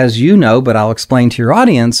 as you know, but I'll explain to your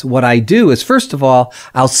audience, what I do is, first of all,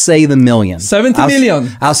 I'll say the million. 70 million.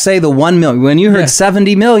 I'll say the 1 million. When you heard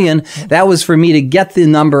 70 million, that was for me to get the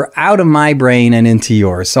number out of my brain and into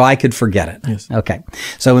yours, so I could forget it. Yes. Okay.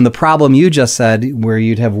 So in the problem you just said, where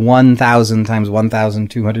you'd have 1,000 times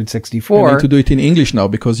 1,264. I need to do it in English now,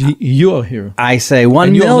 because you are here. I say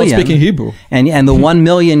 1 million. And you're not speaking Hebrew. And the 1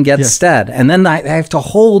 million gets stead. And then I have to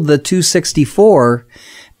hold the 264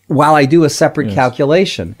 while I do a separate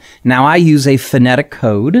calculation. Now, I use a phonetic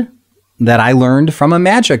code that I learned from a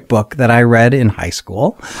magic book that I read in high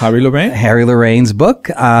school. Harry Lorraine's book.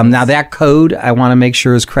 Now, that code, I want to make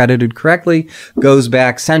sure is credited correctly, goes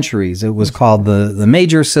back centuries. It was called the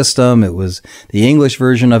major system. It was the English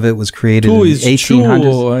version of it was created in the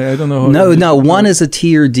 1800s. I don't know. No, 1 is a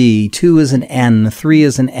T or D, 2 is an N, 3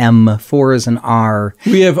 is an M, 4 is an R.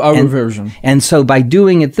 We have our version. And so by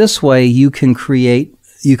doing it this way, you can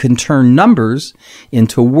turn numbers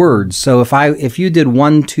into words. So if you did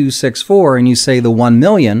 1264 and you say the 1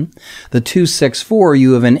 million, the 264,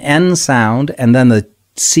 you have an N sound and then the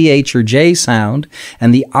CH or J sound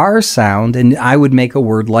and the R sound, and I would make a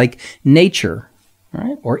word like nature.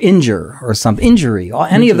 right? Or injure or something, injury,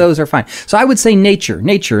 any of those are fine. So I would say nature.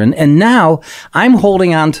 And now I'm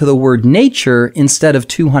holding on to the word nature instead of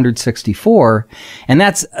 264. And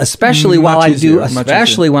that's especially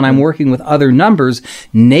especially when I'm working with other numbers,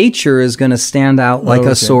 nature is going to stand out like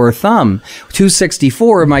a sore thumb.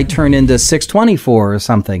 264 might turn into 624 or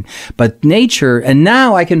something. But nature, and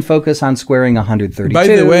now I can focus on squaring 132. By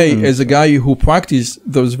the way, as a guy who practiced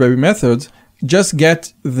those very methods, just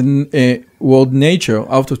get the word nature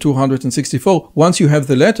out of 264. Once you have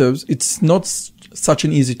the letters, it's not such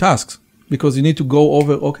an easy task because you need to go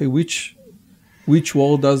over, okay, which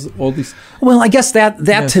word does all this? Well, I guess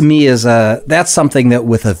that to me is that's something that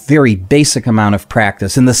with a very basic amount of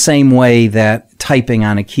practice, in the same way that typing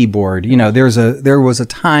on a keyboard, there was a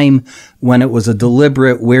time when it was a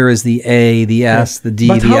deliberate, where is the A, the S, the D,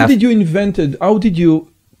 but the F. How did you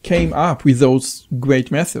came up with those great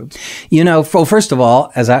methods? First of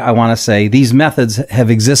all, as I want to say, these methods have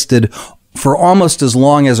existed for almost as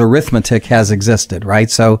long as arithmetic has existed, right?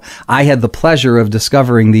 So I had the pleasure of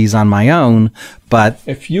discovering these on my own, but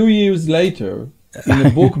a few years later, in a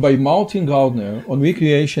book by Martin Gardner on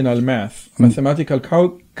recreational math, Mathematical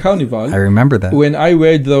Carnival. I remember that. When I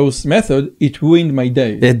read those methods, it ruined my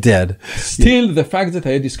day. It did. Still, the fact that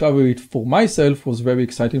I had discovered it for myself was very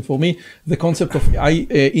exciting for me. The concept of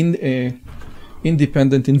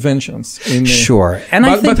independent inventions. Sure. And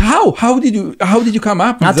but how did you come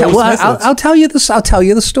up with those methods? I'll tell you this. I'll tell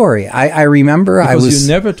you the story. I remember because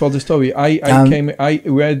you never told the story. I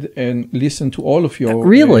read and listened to all of your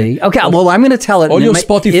really. Okay. Well, I'm going to tell it. All your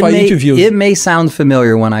Spotify interviews. It may sound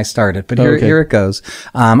familiar when I start it, but here it goes.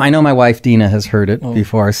 I know my wife Dina has heard it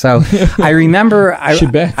before, so I remember.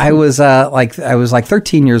 I was like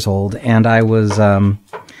 13 years old, and I was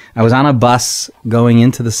on a bus going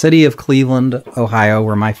into the city of Cleveland, Ohio,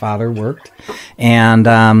 where my father worked. And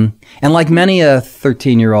like many a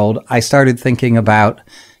 13-year-old, I started thinking about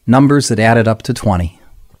numbers that added up to 20.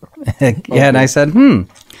 And I said,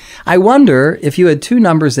 I wonder if you had two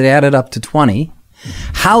numbers that added up to 20,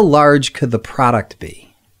 how large could the product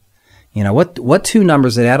be? What two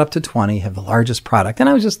numbers that add up to 20 have the largest product? And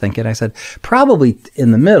I was just thinking, I said, probably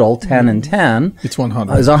in the middle, 10 and 10. It's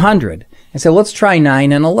 100. Is 100. I said, let's try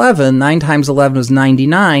 9 and 11. 9 times 11 was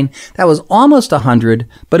 99. That was almost 100,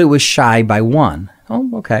 but it was shy by 1. Oh,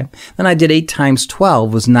 okay. Then I did 8 times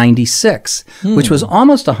 12 was 96, which was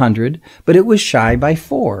almost 100, but it was shy by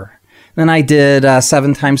 4. Then I did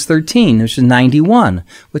 7 times 13, which is 91,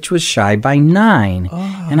 which was shy by 9.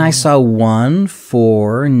 Oh. And I saw 1,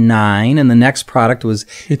 4, 9, and the next product was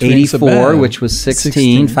 84, which was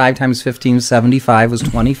 16. 5 times 15 was 75, was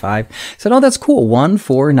 25. I said, oh, that's cool. 1,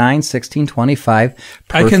 4, 9, 16, 25.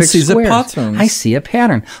 Perfect I can see squares. the patterns. I see a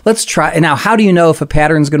pattern. Let's try. Now, how do you know if a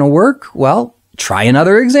pattern's going to work? Well, try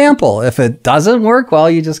another example. If it doesn't work, well,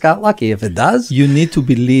 you just got lucky. If it does, you need to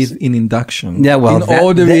believe in induction. Yeah, well,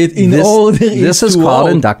 this is called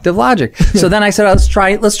inductive logic. So then I said,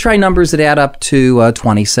 let's try numbers that add up to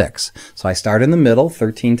 26. So I start in the middle.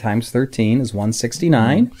 13 times 13 is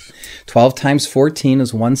 169. 12 times 14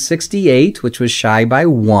 is 168, which was shy by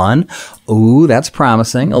 1. Ooh, that's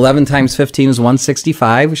promising. 11 times 15 is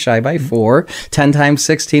 165, was shy by 4. 10 times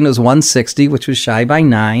 16 is 160, which was shy by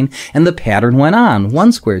 9. And the pattern went on.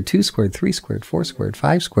 1 squared, 2 squared, 3 squared, 4 squared,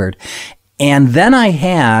 5 squared. And then I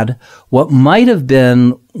had what might have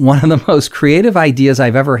been one of the most creative ideas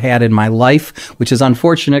I've ever had in my life, which is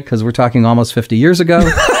unfortunate because we're talking almost 50 years ago.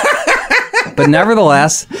 But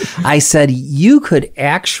nevertheless, I said, you could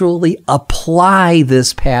actually apply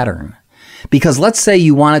this pattern. Because let's say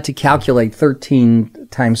you wanted to calculate 13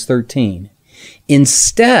 times 13.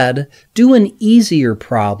 Instead, do an easier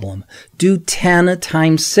problem. Do 10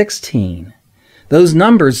 times 16. Those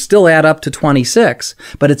numbers still add up to 26,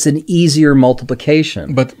 but it's an easier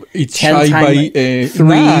multiplication. But it's shy by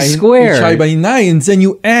 3 squared. It's shy by 9, then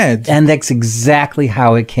you add. And that's exactly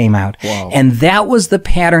how it came out. Wow. And that was the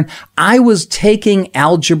pattern. I was taking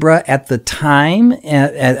algebra at the time.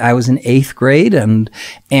 I was in 8th grade,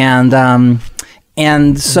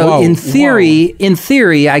 and so in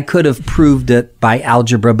theory, I could have proved it by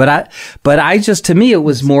algebra, but I just, to me, it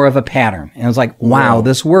was more of a pattern. And I was like, wow,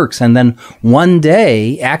 this works. And then one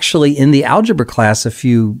day, actually in the algebra class, a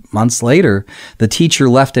few months later, the teacher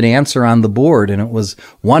left an answer on the board, and it was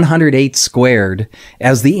 108 squared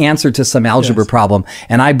as the answer to some algebra problem.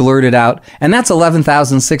 And I blurted out, and that's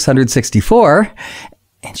 11,664.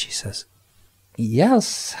 And she says,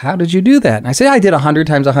 yes, how did you do that? And I said, I did 100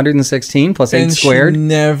 times 116 plus 8 squared. She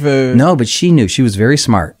never... No, but she knew. She was very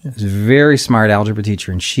smart. She was a very smart algebra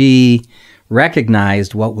teacher. And she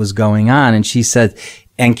recognized what was going on. And she said,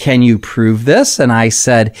 and can you prove this? And I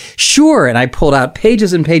said, sure. And I pulled out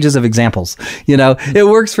pages and pages of examples. You know, it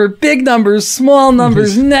works for big numbers, small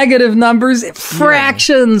numbers, negative numbers,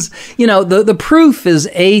 fractions. You know, the proof is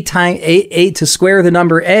a to square the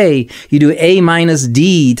number a, you do a minus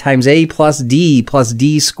d times a plus d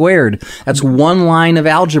squared. That's one line of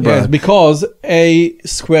algebra. Yes, because a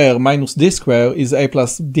square minus d square is a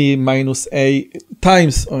plus d minus a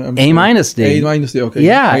times a minus d. A minus d, okay.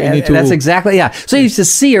 Yeah, that's exactly, yeah. So you used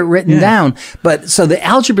to see it written down. But so the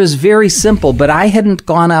algebra is very simple, but I had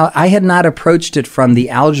not approached it from the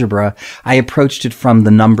algebra. I approached it from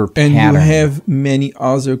the number pattern. And you have many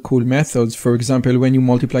other cool methods. For example, when you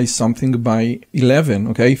multiply something by 11,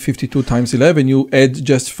 okay, 52 times 11, you add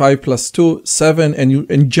just 5 plus 2, 7, and you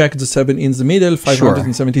inject the 7 in the middle,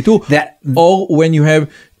 572. Sure. Or when you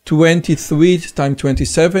have 23 times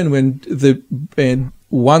 27, when the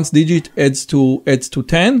one's digit adds to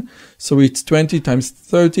 10, so it's 20 times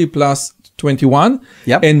 30 plus 21.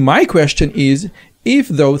 Yep. And my question is, if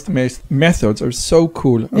those methods are so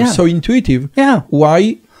cool, are so intuitive,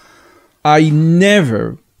 why I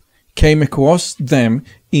never came across them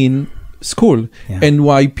in school, and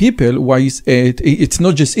why it's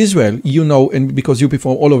not just Israel, you know, and because you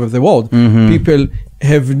perform all over the world, people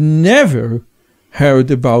have never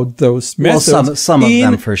heard about those methods. Well, some of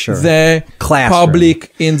them for sure. The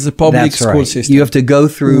public school system. You have to go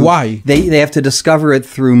through. Why? They have to discover it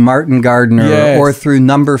through Martin Gardner or through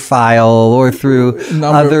Number File or through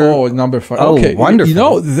Number File. Okay, wonderful.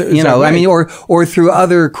 You know, I mean, or through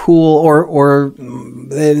other cool or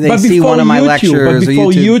they see one of my lectures. But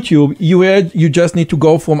before YouTube, you just need to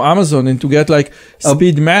go from Amazon and to get like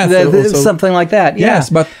speed math or something like that. Yes,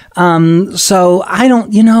 but so I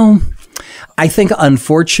don't. You know. I think,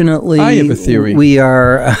 unfortunately, I have a theory. We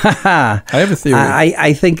are. I have a theory.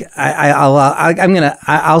 I think I'll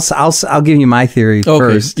give you my theory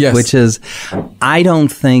first, which is I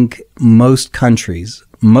don't think most countries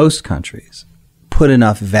put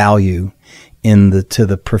enough value to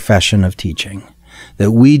the profession of teaching.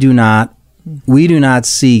 That we do not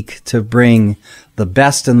seek to bring the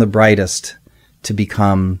best and the brightest to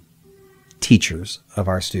become teachers of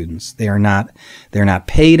our students. They're not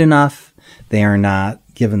paid enough. They are not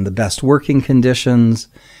given the best working conditions,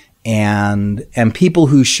 and people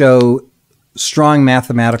who show strong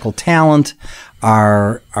mathematical talent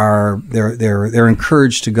they're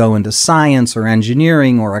encouraged to go into science or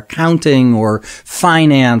engineering or accounting or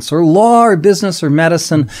finance or law or business or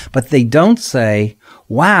medicine, but they don't say,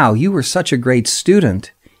 "Wow, you were such a great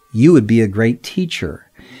student. You would be a great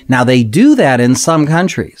teacher." Now they do that in some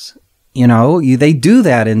countries. You know, they do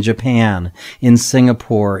that in Japan, in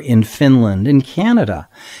Singapore, in Finland, in Canada.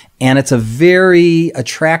 And it's a very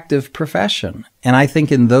attractive profession. And I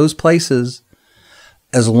think in those places,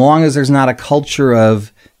 as long as there's not a culture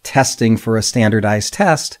of testing for a standardized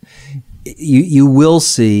test, you will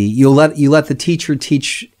see, you let the teacher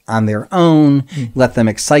teach on their own, let them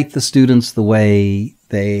excite the students the way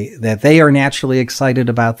they are naturally excited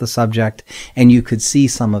about the subject, and you could see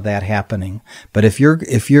some of that happening. But if you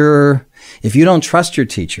don't trust your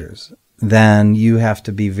teachers, then you have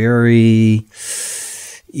to be very,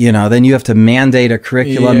 then you have to mandate a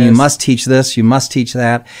curriculum. Yes. You must teach this, you must teach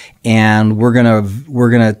that, and we're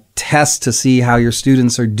gonna test to see how your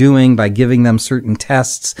students are doing by giving them certain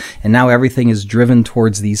tests. And now everything is driven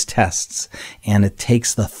towards these tests, and it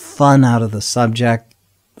takes the fun out of the subject,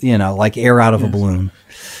 like air out of a balloon.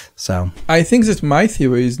 So I think that my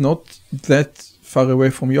theory is not that far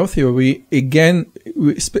away from your theory, again,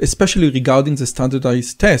 especially regarding the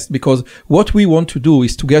standardized test, because what we want to do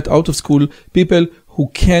is to get out of school people who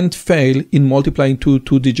can't fail in multiplying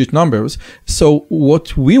two-digit numbers. So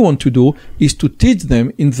what we want to do is to teach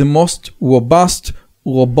them in the most robust,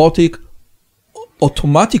 robotic,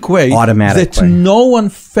 automatic way that no one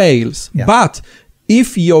fails. Yeah. But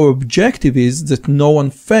if your objective is that no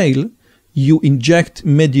one fail, you inject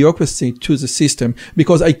mediocrity to the system,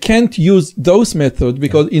 because I can't use those methods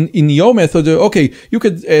because in your method, okay, you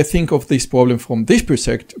could think of this problem from this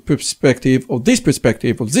perspective, or this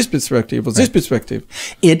perspective, or this perspective, or this perspective.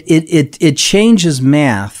 It changes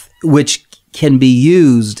math, which can be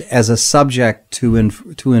used as a subject to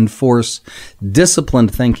enforce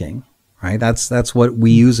disciplined thinking. Right, that's what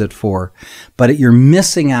we use it for, but you're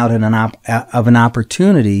missing out of an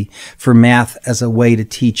opportunity for math as a way to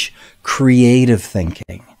teach creative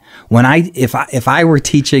thinking. If I were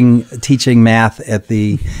teaching math at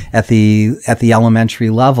the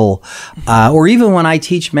elementary level, or even when I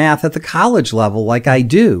teach math at the college level, like I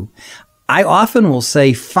do, I often will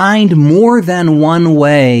say, find more than one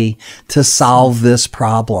way to solve this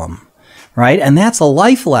problem. right? And that's a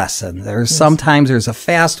life lesson. Sometimes there's a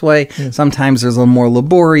fast way. Sometimes there's a more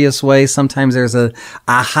laborious way. Sometimes there's a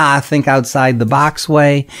think outside the box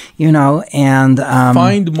way, and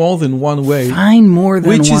find more than one way. Find more than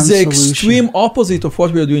which one is the solution. Extreme opposite of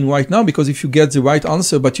what we are doing right now, because if you get the right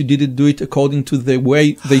answer, but you didn't do it according to the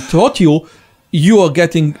way they taught you, you are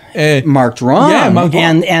getting marked wrong. Yeah, marked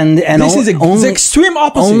wrong. And this is the extreme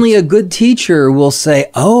opposite. Only a good teacher will say,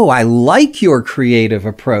 "Oh, I like your creative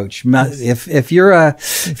approach." If you're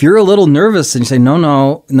a little nervous and you say,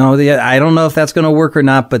 "No, I don't know if that's going to work or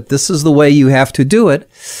not, but this is the way you have to do it,"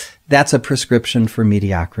 that's a prescription for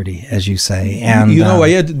mediocrity, as you say. And I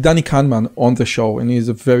had Danny Kahneman on the show, and he's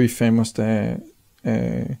a very famous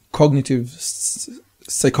cognitive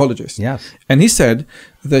psychologist. Yes. And he said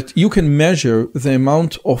that you can measure the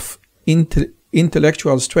amount of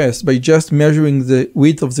intellectual stress by just measuring the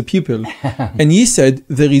width of the pupil. And he said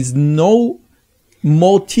there is no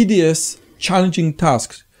more tedious, challenging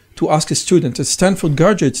task to ask a student, a Stanford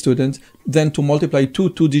graduate student, than to multiply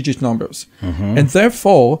two-digit numbers. And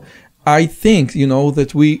therefore, I think,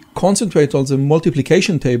 that we concentrate on the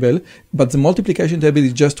multiplication table, but the multiplication table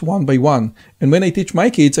is just 1 by 1. And when I teach my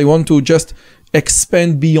kids, I want to just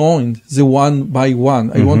expand beyond the 1 by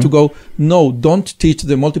 1. I want to go, no, don't teach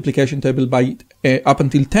the multiplication table by up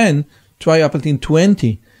until 10, try up until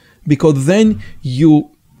 20, because then you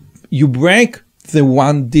break the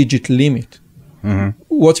 1-digit limit.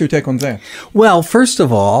 What's your take on that? Well, first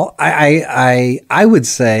of all, I would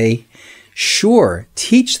say, sure,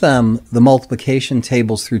 teach them the multiplication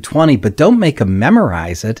tables through 20, but don't make them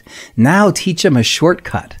memorize it. Now teach them a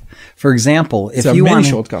shortcut. For example, if you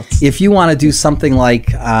want to do something like,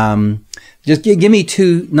 just give me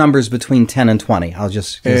two numbers between 10 and 20. I'll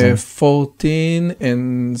just 14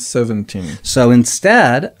 and 17. So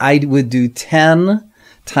instead, I would do 10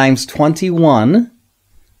 times 21.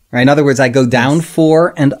 Right? In other words, I go down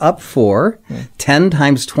 4 and up 4. 10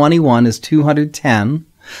 times 21 is 210.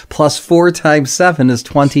 Plus 4 times 7 is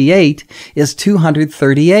 28, is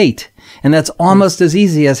 238. And that's almost as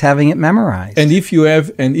easy as having it memorized. And if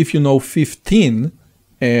you know 15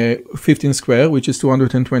 square, which is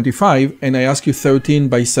 225, and I ask you 13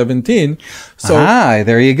 by 17. So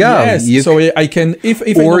there you go. Yes, so I can, if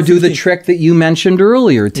or I do the trick that you mentioned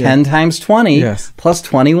earlier, 10 times 20 plus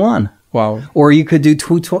 21. Wow. Or you could do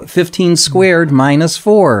 15 squared minus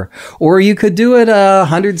 4. Or you could do it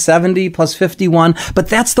 170 plus 51. But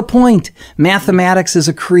that's the point. Mathematics is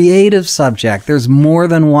a creative subject. There's more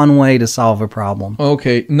than one way to solve a problem.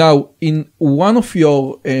 Okay. Now, in one of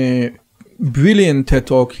your brilliant TED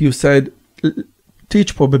Talk, you said,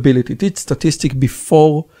 teach probability, teach statistics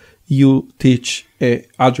before you teach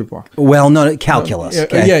algebra. Well, no, calculus.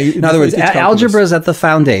 In other words, algebra is at the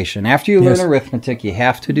foundation. After you learn arithmetic, you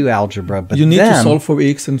have to do algebra. But you need to solve for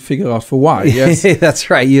x and figure out for y. Yes, that's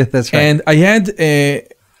right. That's right. And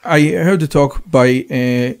I heard a talk by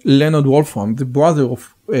Leonard Wolfram, the brother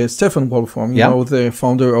of Stephen Wolfram, the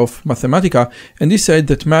founder of Mathematica, and he said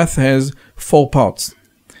that math has 4 parts,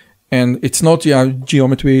 and it's not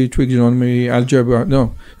geometry, trigonometry, algebra.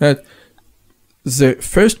 No, the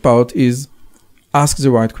first part is ask the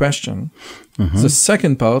right question. The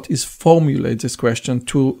second part is formulate this question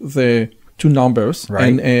to numbers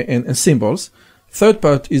and symbols. Third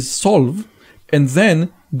part is solve, and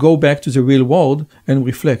then go back to the real world and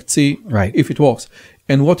reflect, see if it works.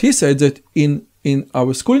 And what he said that in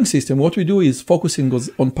our schooling system, what we do is focusing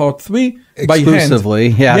on part 3 by hand. Exclusively,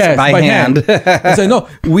 yes, by hand. I say, no,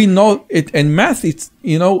 we know it. And math, it's,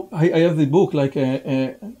 I have the book, I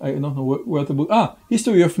don't know where the book,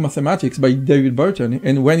 History of Mathematics by David Burton.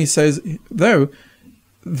 And when he says there,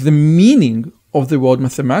 the meaning of the word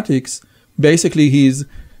mathematics, basically he's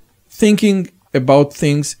thinking about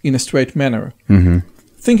things in a straight manner.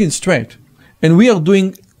 Thinking straight. And we are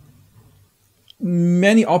doing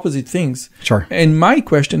many opposite things. Sure. And my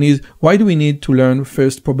question is, why do we need to learn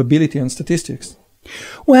first probability and statistics?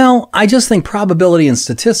 Well, I just think probability and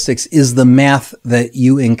statistics is the math that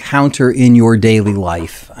you encounter in your daily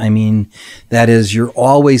life. I mean, that is, you're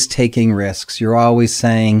always taking risks. You're always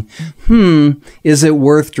saying, is it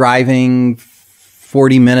worth driving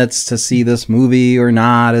 40 minutes to see this movie or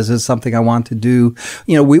not? Is this something I want to do?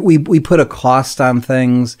 We put a cost on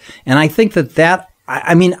things. And I think that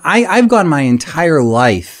I've gone my entire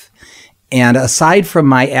life, and aside from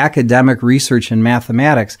my academic research in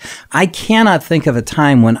mathematics, I cannot think of a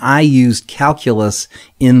time when I used calculus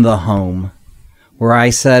in the home, where I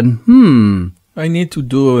said, I need to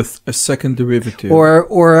do a second derivative.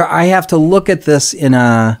 Or I have to look at this in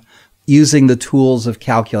a using the tools of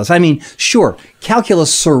calculus. I mean, sure,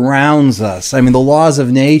 calculus surrounds us. I mean, the laws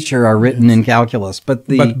of nature are written in calculus, but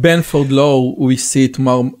Benford law, we see it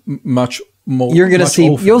much more. You're going to see,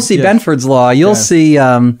 often. you'll see Benford's law. You'll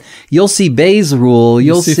see Bayes' rule.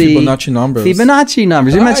 You'll see Fibonacci numbers. Fibonacci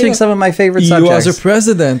numbers. You're mentioning some of my favorite subjects. You are the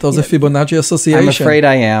president of the Fibonacci Association. I'm afraid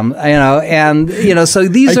I am. So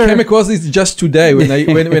these I came across this just today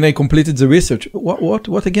when I completed the research.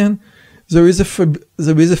 What again? There is a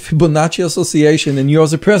Fibonacci Association, and you're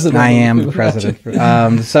the president. I am the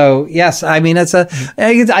president. So yes, I mean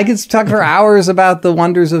I could talk for hours about the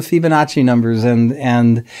wonders of Fibonacci numbers,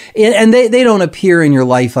 and they don't appear in your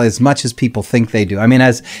life as much as people think they do. I mean,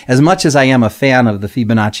 as much as I am a fan of the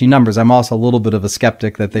Fibonacci numbers, I'm also a little bit of a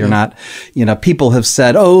skeptic that they're not. People have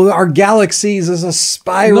said, "Oh, our galaxies is a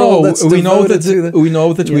spiral." No, we know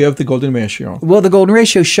that we have the golden ratio. Well, the golden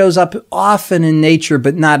ratio shows up often in nature,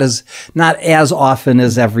 but not as often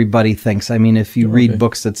as everybody thinks. I mean, if you read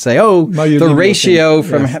books that say, the ratio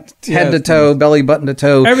from head to toe, belly button to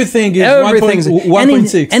toe, everything is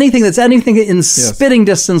 1.6. Anything in spitting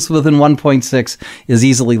distance within 1.6 is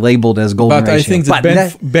easily labeled as golden ratio. But I think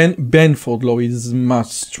that Benford law is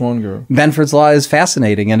much stronger. Benford's law is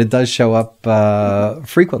fascinating, and it does show up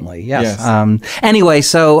frequently. Yes. Anyway,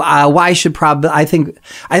 so why should first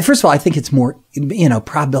of all, I think it's more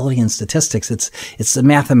probability and statistics. It's the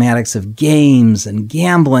mathematics of games and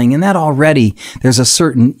gambling, and that already there's a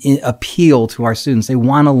certain appeal to our students. They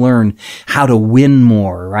want to learn how to win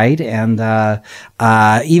more, right? And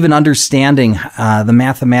even understanding the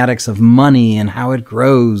mathematics of money and how it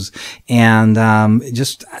grows, and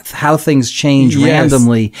just how things change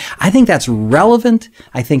randomly. I think that's relevant.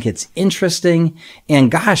 I think it's interesting,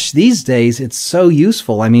 and gosh, these days it's so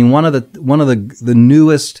useful. I mean, one of the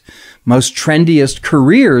newest, most trendiest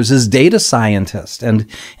careers is data scientist. And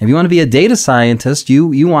if you want to be a data scientist,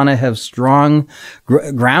 you want to have strong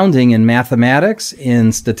grounding in mathematics,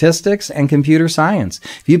 in statistics, and computer science.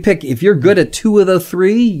 If you're good at two of the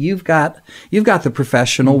three, you've got the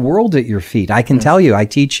professional world at your feet. I can tell you, I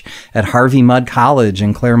teach at Harvey Mudd College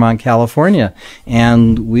in Claremont, California,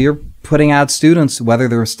 and we're putting out students, whether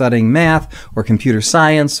they're studying math or computer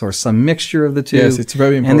science or some mixture of the two. Yes, it's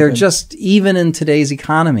very important. And they're just, even in today's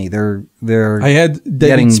economy, they're doing great.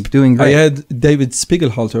 I had David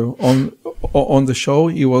Spiegelhalter on the show.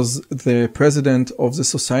 He was the president of the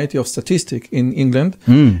Society of Statistics in England,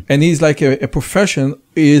 and he's like a professional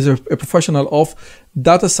of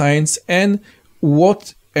data science and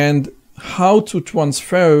how to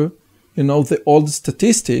transfer the old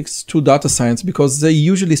statistics to data science, because they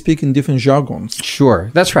usually speak in different jargons.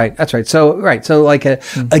 Sure. That's right. So like a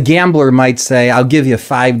gambler might say, I'll give you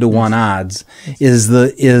 5-to-1 odds. Is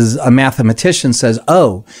a mathematician says,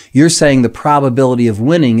 oh, you're saying the probability of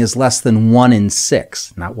winning is less than 1 in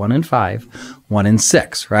 6, not 1 in 5, 1 in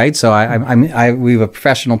 6, right? So we have a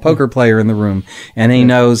professional poker player in the room, and he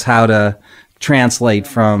knows how to translate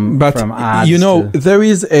from odds. There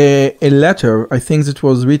is a letter, I think that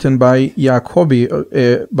was written by Jacob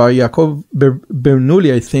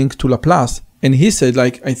Bernoulli, I think, to Laplace, and he said,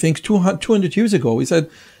 I think 200 years ago, he said,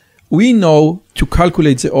 we know to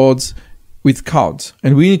calculate the odds with cards,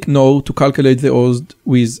 and we know to calculate the odds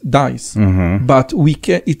with dice, but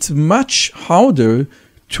it's much harder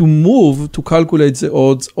to move to calculate the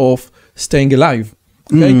odds of staying alive.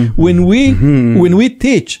 Okay? When we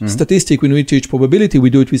teach statistics, when we teach probability, we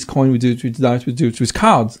do it with coin, we do it with dice, we do it with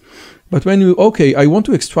cards. But when I want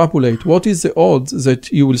to extrapolate, what is the odds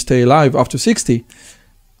that you will stay alive after 60?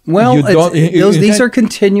 Well, these are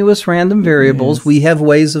continuous random variables. Yes. We have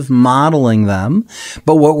ways of modeling them.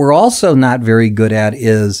 But what we're also not very good at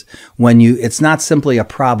is it's not simply a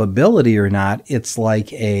probability or not. It's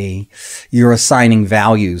like you're assigning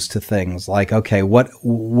values to things. Like, okay,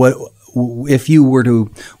 if you were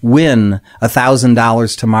to win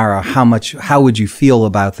 $1,000 tomorrow, how would you feel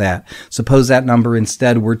about that? Suppose that number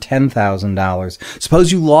instead were $10,000.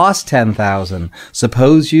 Suppose you lost 10,000.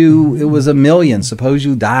 Suppose it was $1 million. Suppose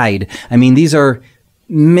you died. I mean, these are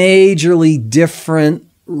majorly different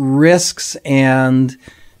risks, and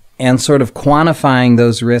sort of quantifying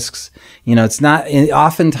those risks. It's not,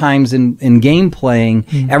 oftentimes in game playing,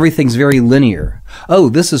 everything's very linear. Oh,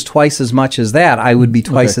 this is twice as much as that. I would be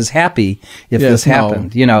twice as happy if this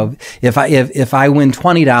happened. If I win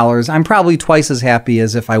 $20, I'm probably twice as happy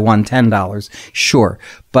as if I won $10. Sure.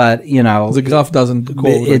 But, the graph doesn't go.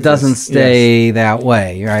 It doesn't stay that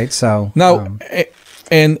way, right? So now,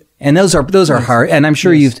 and those are hard. And I'm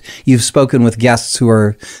sure you've spoken with guests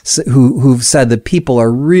who've said that people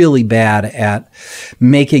are really bad at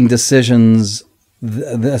making decisions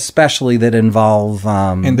especially that involve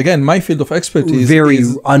and again, my field of expertise very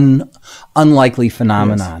is unlikely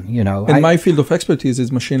phenomenon. Yes. And my field of expertise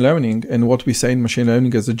is machine learning, and what we say in machine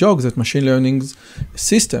learning as a joke is that machine learning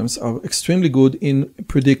systems are extremely good in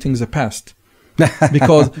predicting the past.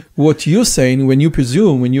 Because what you're saying when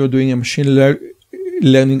you're doing a machine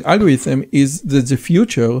learning algorithm is that the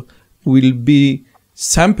future will be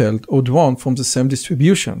sampled or drawn from the same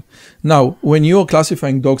distribution. Now, when you're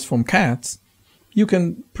classifying dogs from cats, you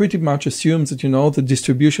can pretty much assume that, the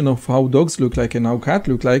distribution of how dogs look like and how cats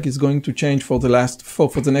look like is going to change for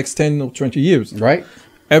the next 10 or 20 years. Right.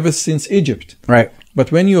 Ever since Egypt. Right.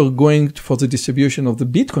 But when you're going for the distribution of the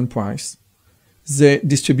Bitcoin price, the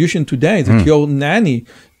distribution today that your nanny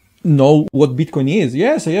know what Bitcoin is.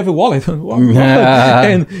 Yes, I have a wallet.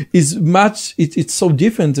 And it's so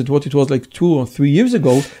different than what it was like 2 or 3 years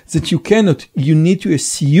ago that you need to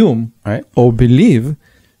assume or believe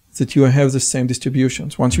that you have the same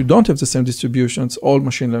distributions. Once you don't have the same distributions,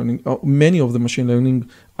 many of the machine learning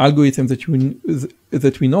algorithms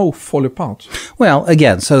that we know fall apart. Well,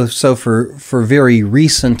 again, so for very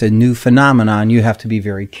recent and new phenomenon, you have to be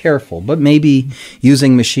very careful. But maybe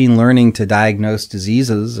using machine learning to diagnose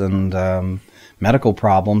diseases and medical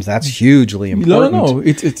problems, that's hugely important. No.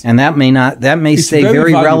 And that may stay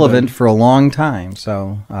very relevant for a long time.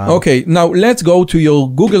 So okay, now let's go to your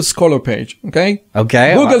Google Scholar page. Okay.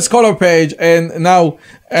 Google Scholar page, and now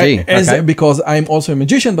because I'm also a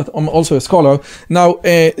magician, but I'm also a scholar. Now,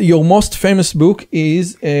 your most famous book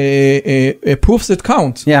is Proofs That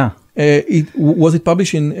Count. Yeah. Was it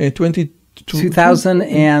published in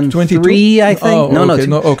 2003, I think.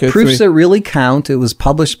 No. Proofs That Really Count. It was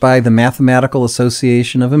published by the Mathematical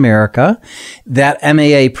Association of America. That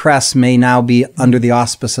MAA Press may now be under the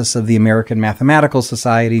auspices of the American Mathematical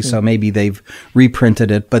Society, so maybe they've reprinted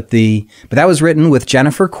it. But that was written with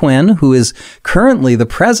Jennifer Quinn, who is currently the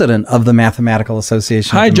president of the Mathematical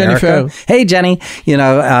Association of America. Jennifer. Hey, Jenny. Do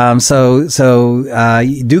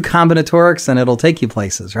combinatorics and it'll take you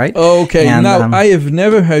places, right? Okay. And, now, I have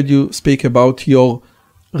never heard you speak about your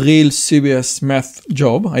real serious math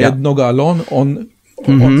job. I had Noga Alon on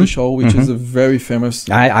the show, which is a very famous.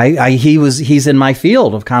 He's in my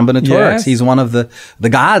field of combinatorics. Yes. He's one of the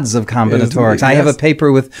gods of combinatorics. Yes. I have a paper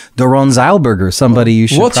with Doron Zeilberger, somebody you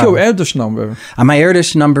should. What's your Erdos number? My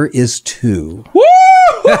Erdos number is 2. Woo!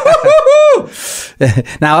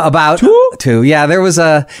 Now about 2. Yeah, there was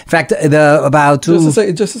in fact, about 2.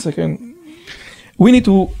 Just a second. We need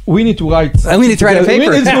to write. We need to write a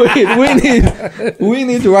paper. We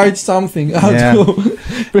need to write something.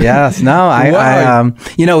 Yes. No.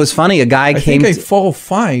 It was funny. A guy came. I think 4 or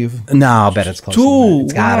 5. No, I bet it's close. 2.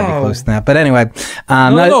 It's got to be close than that. But anyway.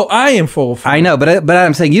 No. I am 4 or 5. I know, but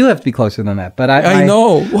I'm saying you have to be closer than that. But I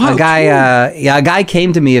know. Wow, a guy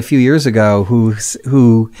came to me a few years ago who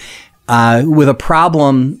with a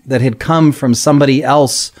problem that had come from somebody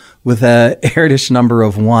else with a Erdos number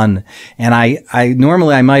of 1. And I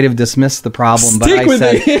normally I might have dismissed the problem, but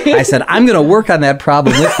I said, I'm going to work on that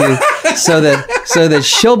problem with you so that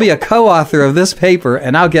she'll be a co-author of this paper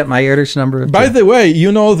and I'll get my Erdos number of 2. By the way,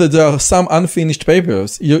 you know that there are some unfinished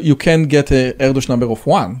papers. You can get a Erdos number of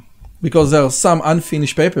 1. Because there are some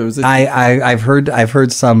unfinished papers. I've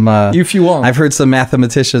heard some. If you want, I've heard some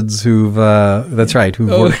mathematicians who've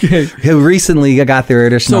who recently got their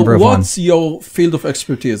Erdos number of 1. So what's your field of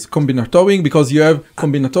expertise? Combinatoric, because you have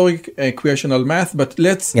combinatoric creational math. But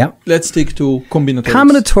let's stick to combinatorics.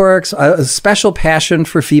 Combinatorics, a special passion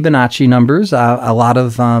for Fibonacci numbers. A lot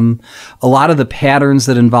of the patterns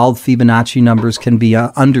that involve Fibonacci numbers can be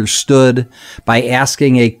understood by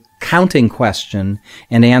asking a counting question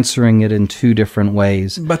and answering it in 2 different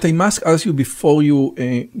ways. But I must ask you before you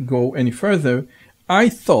go any further, I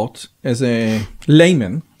thought as a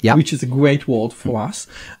layman, which is a great word for us,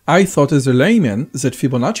 I thought as a layman that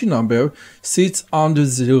Fibonacci number sits under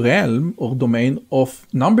the realm or domain of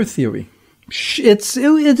number theory. Where are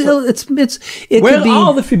the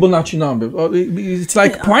Fibonacci numbers? It's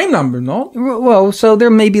like prime number, no? Well, so they're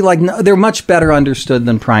they're much better understood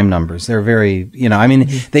than prime numbers. They're very,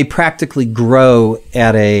 they practically grow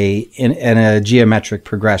in a geometric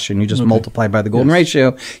progression. You just multiply by the golden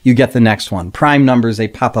ratio, you get the next one. Prime numbers, they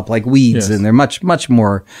pop up like weeds, and they're much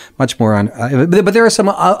more. But there are some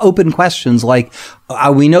open questions like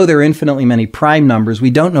we know there are infinitely many prime numbers.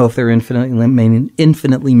 We don't know if there are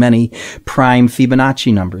infinitely many prime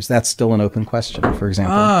Fibonacci numbers. That's still an open question, for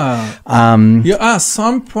example.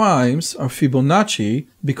 Some primes are Fibonacci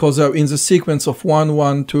because they're in the sequence of 1,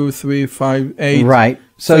 1, 2, 3, 5, 8. Right.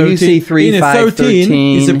 So 13. You see 3, 5,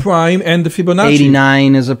 13 is a prime, and the Fibonacci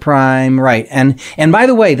 89 is a prime, right? And by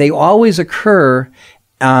the way, they always occur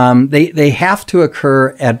they have to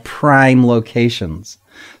occur at prime locations.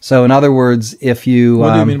 So in other words, if you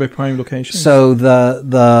what do you mean by prime locations? So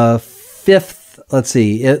the fifth, let's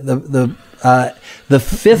see, the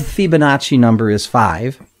fifth Fibonacci number is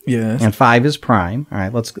 5. Yes. And 5 is prime. All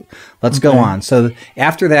right, let's go on. So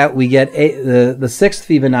after that, we get the sixth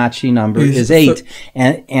Fibonacci number is 8,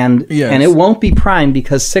 and it won't be prime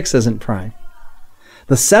because 6 isn't prime.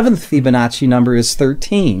 The seventh Fibonacci number is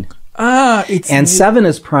 13. And 7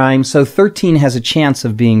 is prime, so 13 has a chance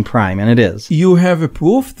of being prime, and it is. You have a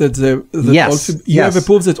proof that have a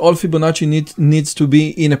proof that all Fibonacci needs to be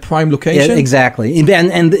in a prime location? Yeah, exactly.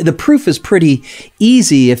 And the proof is pretty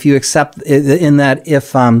easy if you accept in that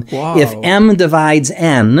if m divides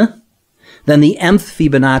n, then the nth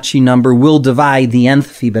Fibonacci number will divide the nth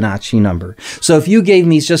Fibonacci number. So if you gave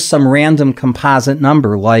me just some random composite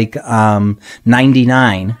number like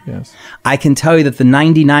 99, yes, I can tell you that the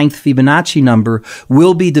 99th Fibonacci number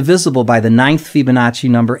will be divisible by the 9th Fibonacci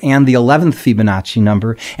number and the 11th Fibonacci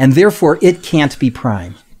number, and therefore it can't be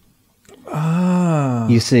prime.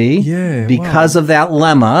 You see? Yeah. Because of that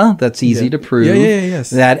lemma, that's easy to prove. Yes.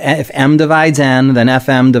 That if m divides n, then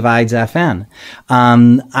fm divides fn.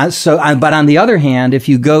 But on the other hand, if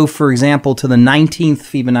you go, for example, to the 19th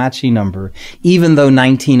Fibonacci number, even though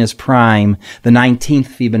 19 is prime, the 19th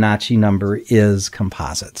Fibonacci number is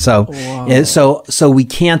composite. So we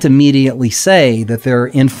can't immediately say that there are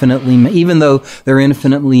even though there are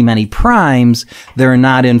infinitely many primes, there are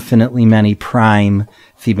not infinitely many prime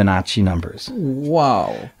Fibonacci numbers.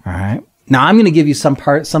 Wow. All right. Now I'm going to give you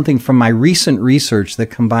something from my recent research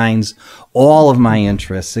that combines all of my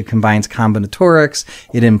interests. It combines combinatorics.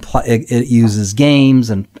 It uses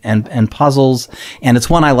games and puzzles, and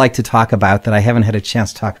it's one I like to talk about that I haven't had a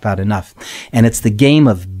chance to talk about enough. And it's the game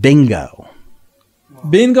of bingo.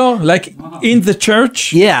 Bingo, like in the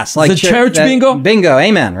church? Yes, like the church bingo. Bingo,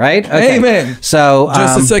 amen. Right? Okay. Amen. So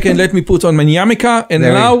just a second, let me put on my yarmulke, and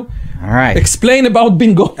now. All right. Explain about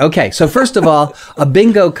bingo. Okay, so first of all, a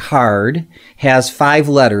bingo card has 5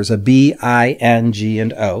 letters, a B, I, N, G,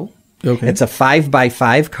 and O. Okay. It's a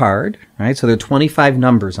 5x5 card, right? So there are 25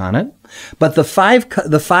 numbers on it. But the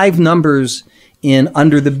five numbers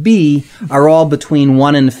under the B are all between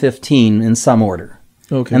 1 and 15 in some order.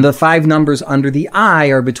 Okay. And the 5 numbers under the I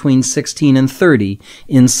are between 16 and 30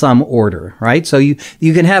 in some order, right? So you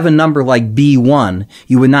can have a number like B1.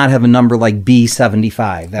 You would not have a number like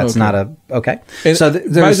B75. That's not a... Okay. And so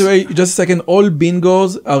by the way, just a second, all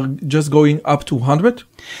bingos are just going up to 100?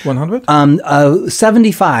 100?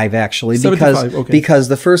 75 actually, 75, okay. Because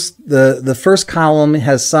the first column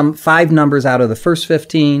has 5 numbers out of the first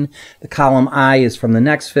 15. The column I is from the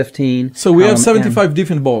next 15. So we have 75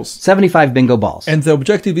 different balls. 75 bingo balls. And the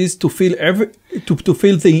objective is to fill to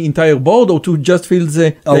fill the entire board, or to just fill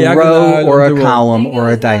the a row or a column or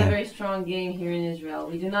a diagonal. It's a very strong game here in Israel.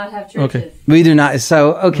 We do not have churches. Okay. We do not.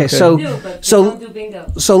 So don't do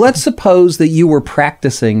bingo. So let's suppose that you were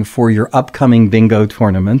practicing for your upcoming bingo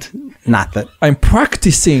tournament. Not that I'm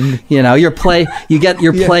practicing. You know, you're playing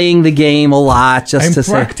the game a lot. I'm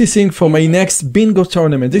practicing for my next bingo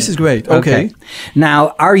tournament. This is great. Okay.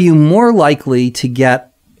 Now, are you more likely to get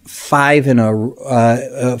 5 in a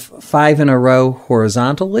row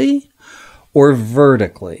horizontally or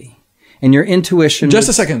vertically? And your intuition. Just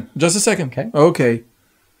a second. Okay.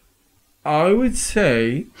 I would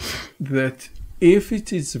say that if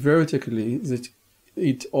it is vertically, that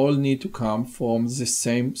it all need to come from the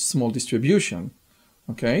same small distribution,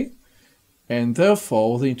 okay? And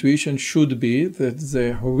therefore, the intuition should be that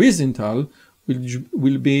the horizontal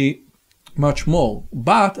will be much more.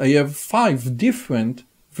 But I have 5 different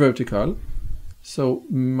vertical, so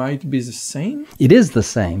might be the same? It is the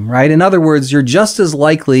same, right? In other words, you're just as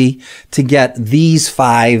likely to get these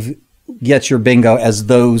 5, get your bingo as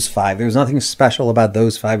those 5. There's nothing special about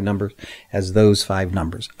those 5 numbers as those 5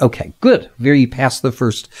 numbers. Okay, good. There you passed the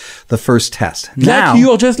first test. Now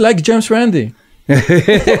you are just like James Randi.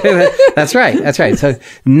 That's right. So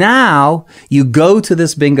now you go to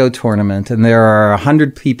this bingo tournament, and there are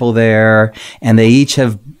 100 people there, and they each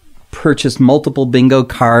have purchased multiple bingo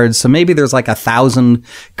cards. So maybe there's like 1,000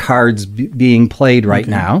 cards being played right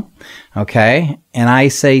now. Okay. And I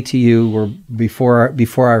say to you, before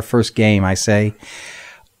our first game, I say,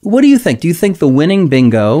 what do you think? Do you think the winning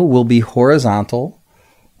bingo will be horizontal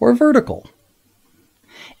or vertical?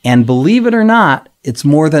 And believe it or not, it's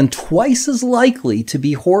more than twice as likely to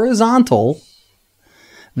be horizontal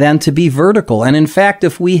than to be vertical. And in fact,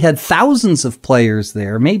 if we had thousands of players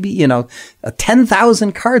there, maybe,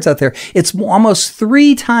 10,000 cards out there, it's almost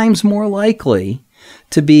 3 times more likely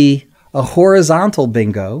to be a horizontal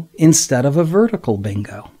bingo instead of a vertical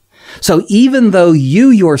bingo. So even though you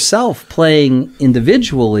yourself playing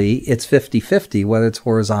individually, it's 50-50, whether it's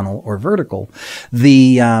horizontal or vertical,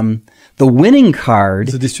 the winning card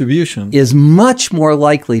the distribution is much more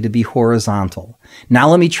likely to be horizontal. Now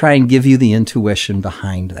let me try and give you the intuition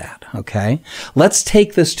behind that, okay? Let's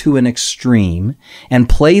take this to an extreme and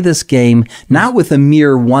play this game not with a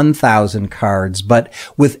mere 1,000 cards, but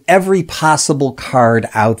with every possible card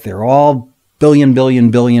out there, all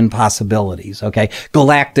billion possibilities, okay?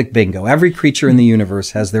 Galactic bingo. Every creature in the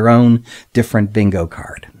universe has their own different bingo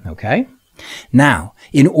card, okay? Now,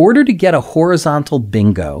 in order to get a horizontal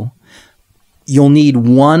bingo, you'll need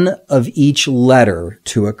one of each letter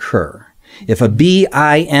to occur. If a B,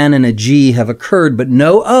 I, N, and a G have occurred but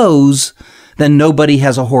no O's, then nobody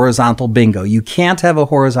has a horizontal bingo. You can't have a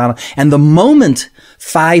horizontal. And the moment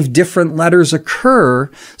 5 different letters occur,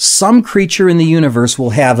 some creature in the universe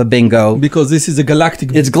will have a bingo. Because this is a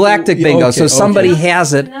galactic. It's galactic bingo. Okay, so somebody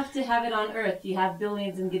has it. It's enough to have it on Earth. You have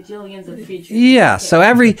billions and gajillions of creatures. Yeah. So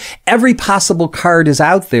every possible card is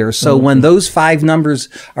out there. So when those 5 numbers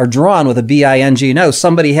are drawn with a B, I, N, G, and O,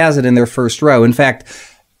 somebody has it in their first row. In fact,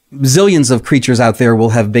 zillions of creatures out there will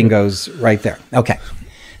have bingos right there. Okay.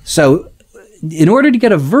 So in order to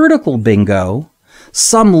get a vertical bingo,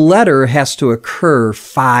 some letter has to occur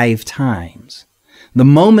 5 times. The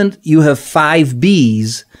moment you have 5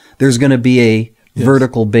 B's, there's going to be a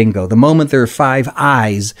vertical bingo. The moment there are 5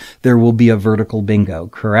 I's, there will be a vertical bingo,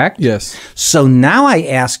 correct? Yes. So now I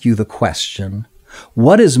ask you the question,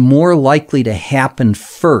 what is more likely to happen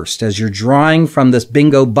first as you're drawing from this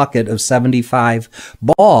bingo bucket of 75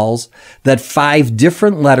 balls that 5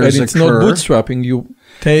 different letters And it's occur? not bootstrapping. You're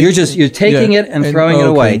taking it and throwing it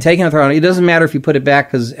away. Taking it and throwing it. It doesn't matter if you put it back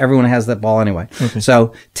because everyone has that ball anyway. Okay.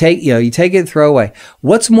 So you take it, throw away.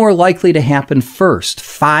 What's more likely to happen first?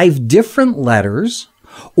 5 different letters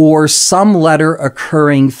or some letter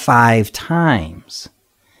occurring 5 times?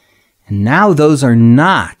 And now those are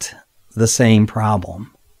not the same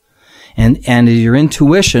problem. And your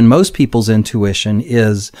intuition, most people's intuition,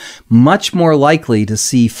 is much more likely to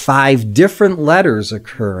see 5 different letters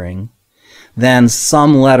occurring than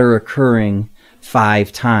some letter occurring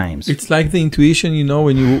 5 times. It's like the intuition,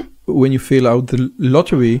 when you fill out the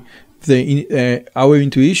lottery, our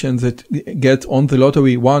intuition that get on the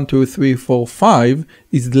lottery 1, 2, 3, 4, 5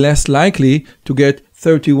 is less likely to get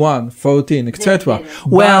 31, 14, etc.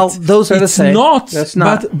 Well, those are the same. That's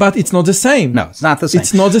not. But it's not the same. No, it's not the same.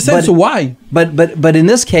 It's not the same. So why? But in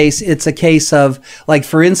this case, it's a case of, like,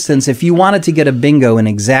 for instance, if you wanted to get a bingo in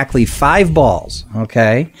exactly 5 balls,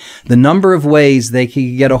 okay, the number of ways they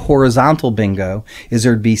could get a horizontal bingo is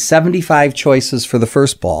there'd be 75 choices for the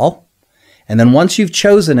first ball. And then once you've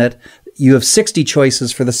chosen it, you have 60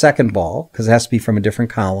 choices for the second ball, because it has to be from a different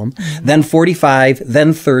column, then 45,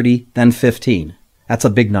 then 30, then 15. That's a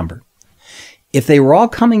big number. If they were all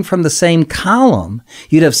coming from the same column,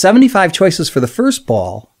 you'd have 75 choices for the first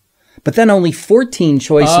ball, but then only 14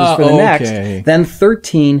 choices for the next, then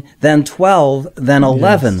 13, then 12, then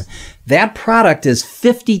 11. Yes. That product is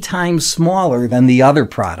 50 times smaller than the other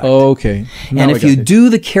product. Okay. Now and if you do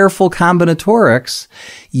the careful combinatorics,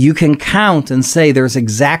 you can count and say there's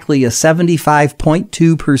exactly a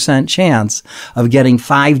 75.2% chance of getting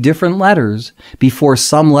 5 different letters before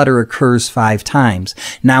some letter occurs 5 times.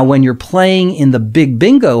 Now, when you're playing in the big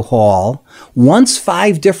bingo hall, once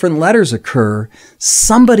 5 different letters occur,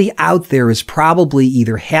 somebody out there is probably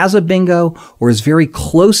either has a bingo or is very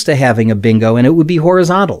close to having a bingo, and it would be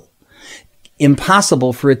horizontal.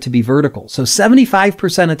 Impossible for it to be vertical. So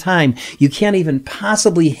 75% of the time, you can't even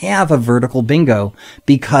possibly have a vertical bingo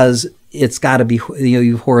because it's got to be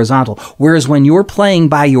horizontal. Whereas when you're playing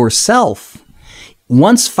by yourself,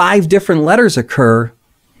 once 5 different letters occur,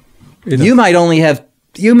 you might only have,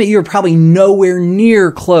 you're probably nowhere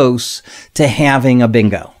near close to having a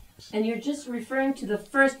bingo. And you're just referring to the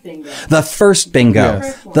first bingo. The first bingo.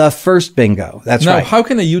 Yes. The first bingo. That's right. Now, how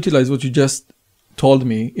can I utilize what you just told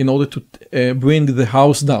me in order to bring the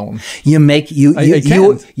house down?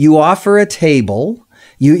 You offer a table.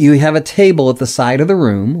 You have a table at the side of the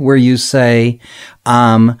room where you say,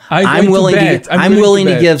 I'm willing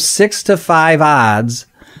to give 6 to 5 odds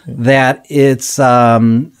that it's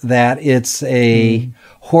a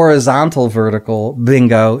horizontal vertical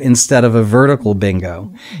bingo instead of a vertical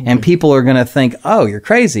bingo. And people are going to think, oh, you're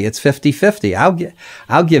crazy. It's 50-50.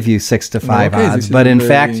 I'll give you 6 to 5 odds. But in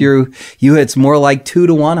fact, it's more like 2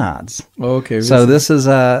 to 1 odds. Okay. So this is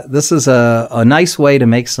a nice way to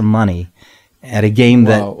make some money at a game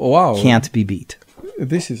that can't be beat.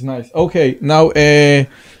 This is nice. Okay. Now,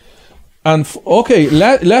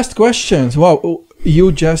 last questions. Wow.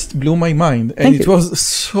 You just blew my mind, and Thank it you. was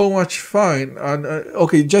so much fun. And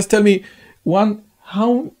okay, just tell me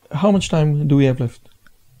how much time do we have left?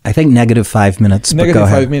 I think -5 minutes. But go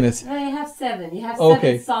ahead. -5 minutes. No, you have 7. You have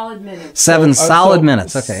Okay. 7 solid minutes. 7 So, solid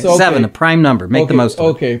minutes. Okay. so, 7, a prime number. Make the most of it.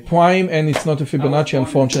 Okay, prime, and it's not a Fibonacci,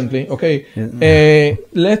 unfortunately. Okay,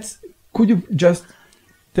 could you just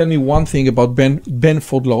tell me one thing about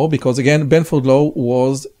Benford law? Because again, Benford law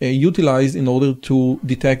was utilized in order to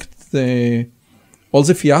detect all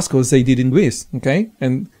the fiascos they did in Greece. Okay,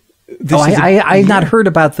 and I've not heard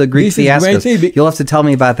about the Greek This is fiascos. great, You'll have to tell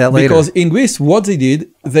me about that later. because in Greece, what they did,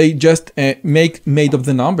 they just made of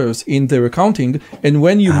the numbers in their accounting, and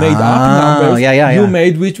when you made up numbers, you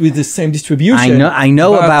made with the same distribution. I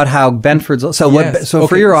know about how Benford's law. So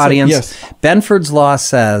for your audience, Benford's law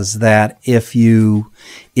says that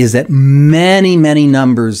that many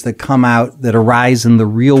numbers that come out that arise in the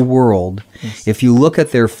real world, if you look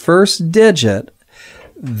at their first digit,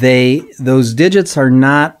 those digits are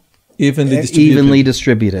not evenly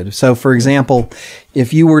distributed. So, for example,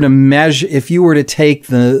 if you were to take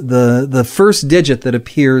the first digit that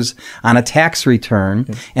appears on a tax return,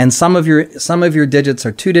 and some of your digits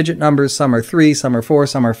are 2-digit numbers, some are 3, some are 4,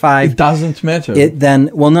 some are 5. It doesn't matter.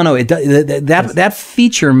 That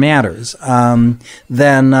feature matters.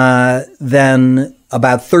 Then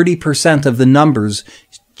about 30% of the numbers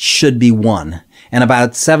should be 1. And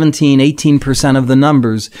about 18% of the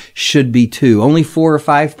numbers should be 2. Only 4 or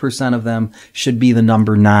 5% of them should be the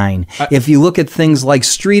number 9. If you look at things like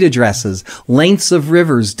street addresses, lengths of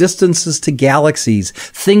rivers, distances to galaxies,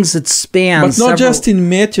 things that span but not just in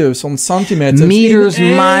meters, on centimeters. Meters,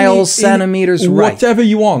 miles, centimeters, right. Whatever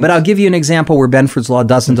you want. But I'll give you an example where Benford's law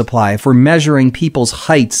doesn't apply. If we're measuring people's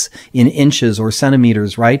heights in inches or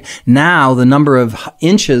centimeters, right? Now, the number of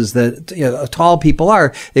inches that tall people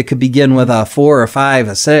are, it could begin with a 4, a 5,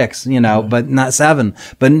 a 6, but not 7.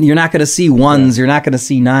 But you're not going to see 1s, you're not going to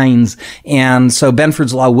see 9s. And so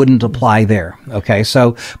Benford's law wouldn't apply there. Okay.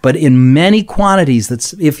 So, but in many quantities,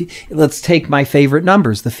 let's take my favorite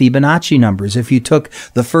numbers, the Fibonacci numbers. If you took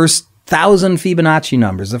the first 1,000 Fibonacci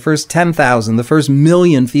numbers, the first 10,000, the first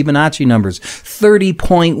million Fibonacci numbers,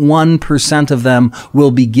 30.1% of them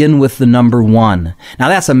will begin with the number 1. Now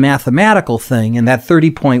that's a mathematical thing, and that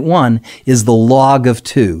 30.1 is the log of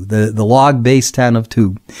 2, the log base 10 of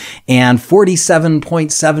 2. And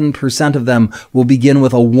 47.7% of them will begin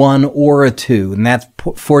with a 1 or a 2, and that's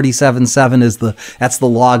 47.7 that's the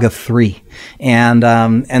log of 3, and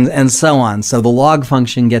so on. So the log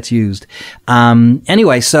function gets used.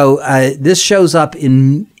 Anyway, so this shows up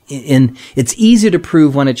in it's easy to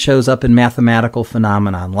prove when it shows up in mathematical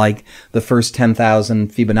phenomenon, like the first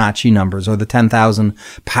 10,000 Fibonacci numbers, or the 10,000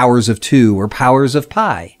 powers of 2 or powers of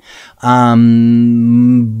pi.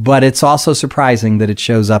 But it's also surprising that it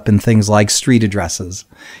shows up in things like street addresses.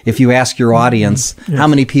 If you ask your audience, how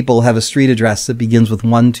many people have a street address that begins with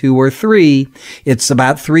 1, 2, or 3, it's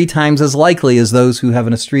about 3 times as likely as those who have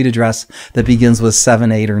a street address that begins with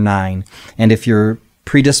 7, 8, or 9. And if your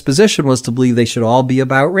predisposition was to believe they should all be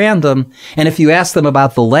about random, and if you ask them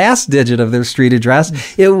about the last digit of their street address,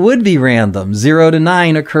 it would be random. 0 to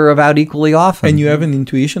 9 occur about equally often. And you have an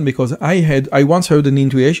intuition, because I once heard an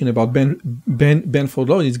intuition about Benford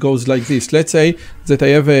law. It goes like this. Let's say that I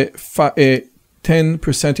have a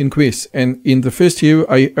 10% increase, and in the first year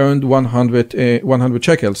I earned 100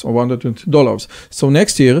 shekels, or $100. So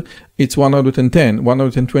next year it's 110,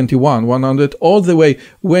 121, 100, all the way.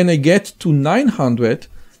 When I get to 900,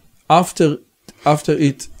 after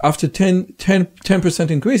 10%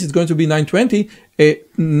 increase, it's going to be 920,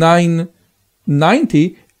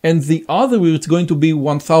 990, and the other year it's going to be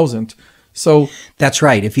 1,000. So that's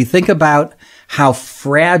right. If you think about how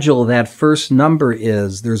fragile that first number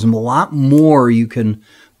is, there's a lot more you can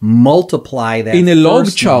multiply that. In a log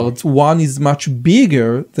chart, 1 is much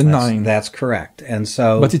bigger than 9. That's correct. And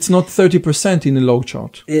so, but it's not 30% in a log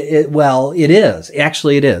chart. Well, it is.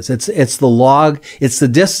 Actually, it is. It's the log. It's the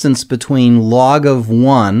distance between log of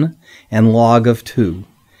 1 and log of 2.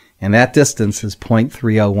 And that distance is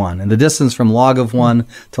 0.301. And the distance from log of 1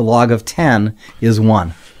 to log of 10 is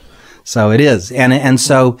 1. So it is. And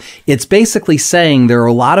so it's basically saying there are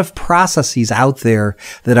a lot of processes out there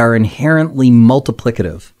that are inherently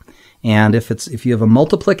multiplicative. And if you have a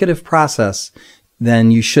multiplicative process, then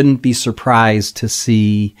you shouldn't be surprised to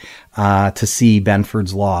see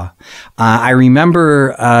Benford's law. I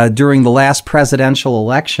remember during the last presidential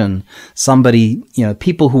election,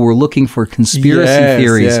 people who were looking for conspiracy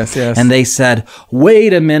theories, and they said,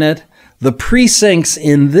 wait a minute, the precincts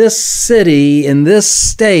in this city, in this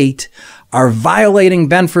state, are violating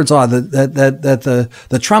Benford's law, that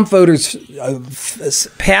the Trump voters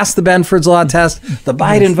pass the Benford's law test, the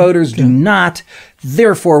Biden voters do not.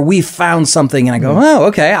 Therefore, we found something. And I go, oh,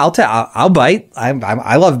 okay, I'll bite. I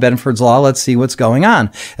love Benford's law. Let's see what's going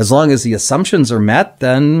on. As long as the assumptions are met,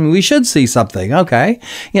 then we should see something. Okay.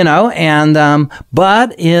 You know, and,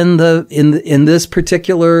 but in this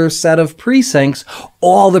particular set of precincts,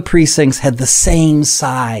 all the precincts had the same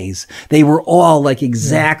size. They were all like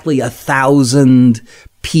exactly 1,000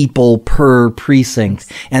 people per precinct.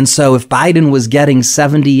 And so if Biden was getting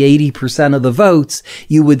 70–80% of the votes,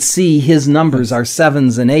 you would see his numbers are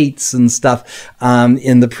 7s and 8s and stuff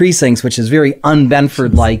in the precincts, which is very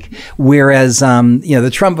un-Benford-like. Whereas, you know,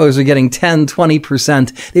 the Trump voters are getting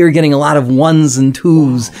 10–20%. They were getting a lot of 1s and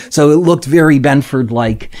 2s. So it looked very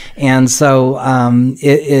Benford-like. And so,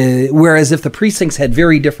 whereas if the precincts had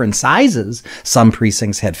very different sizes, some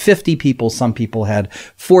precincts had 50 people, some people had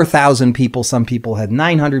 4,000 people, some people had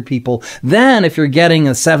 900 people. Then if you're getting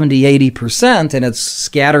a 70–80% and it's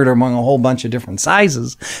scattered among a whole bunch of different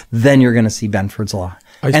sizes, then you're going to see Benford's law.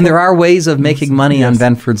 And there are ways of making money on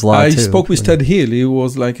Benford's law, too. I spoke with Ted Hill. He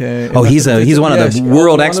was like a... Oh, he's one of the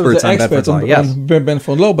world experts on Benford's law. Yes. On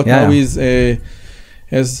Benford law, but now he's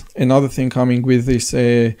has another thing coming with this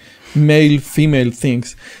male-female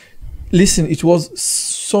things. Listen, it was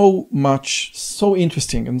so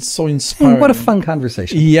interesting and so inspiring. And what a fun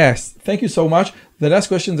conversation. Yes. Thank you so much. The last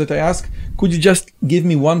question that I ask, could you just give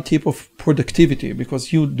me one tip of productivity?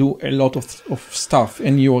 Because you do a lot of stuff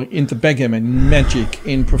and you're into backgammon, magic,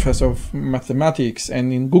 in professor of mathematics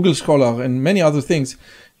and in Google Scholar and many other things.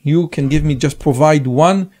 You can provide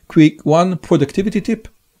one productivity tip?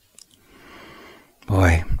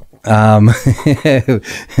 Boy.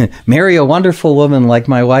 Marry a wonderful woman like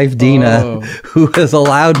my wife Dina, who has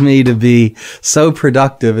allowed me to be so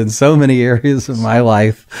productive in so many areas of my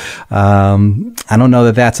life. I don't know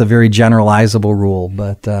that that's a very generalizable rule,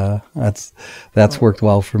 but that's worked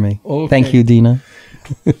well for me. Okay. Thank you, Dina.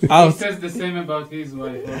 He says the same about his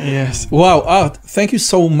wife. Yes. Wow, Art, thank you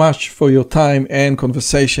so much for your time and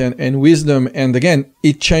conversation and wisdom. And again,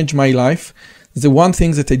 it changed my life. The one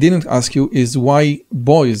thing that I didn't ask you is why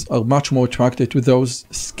boys are much more attracted to those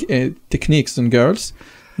techniques than girls,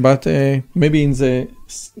 but maybe in the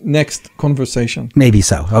next conversation. Maybe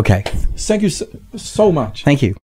so. Okay. Thank you so much. Thank you.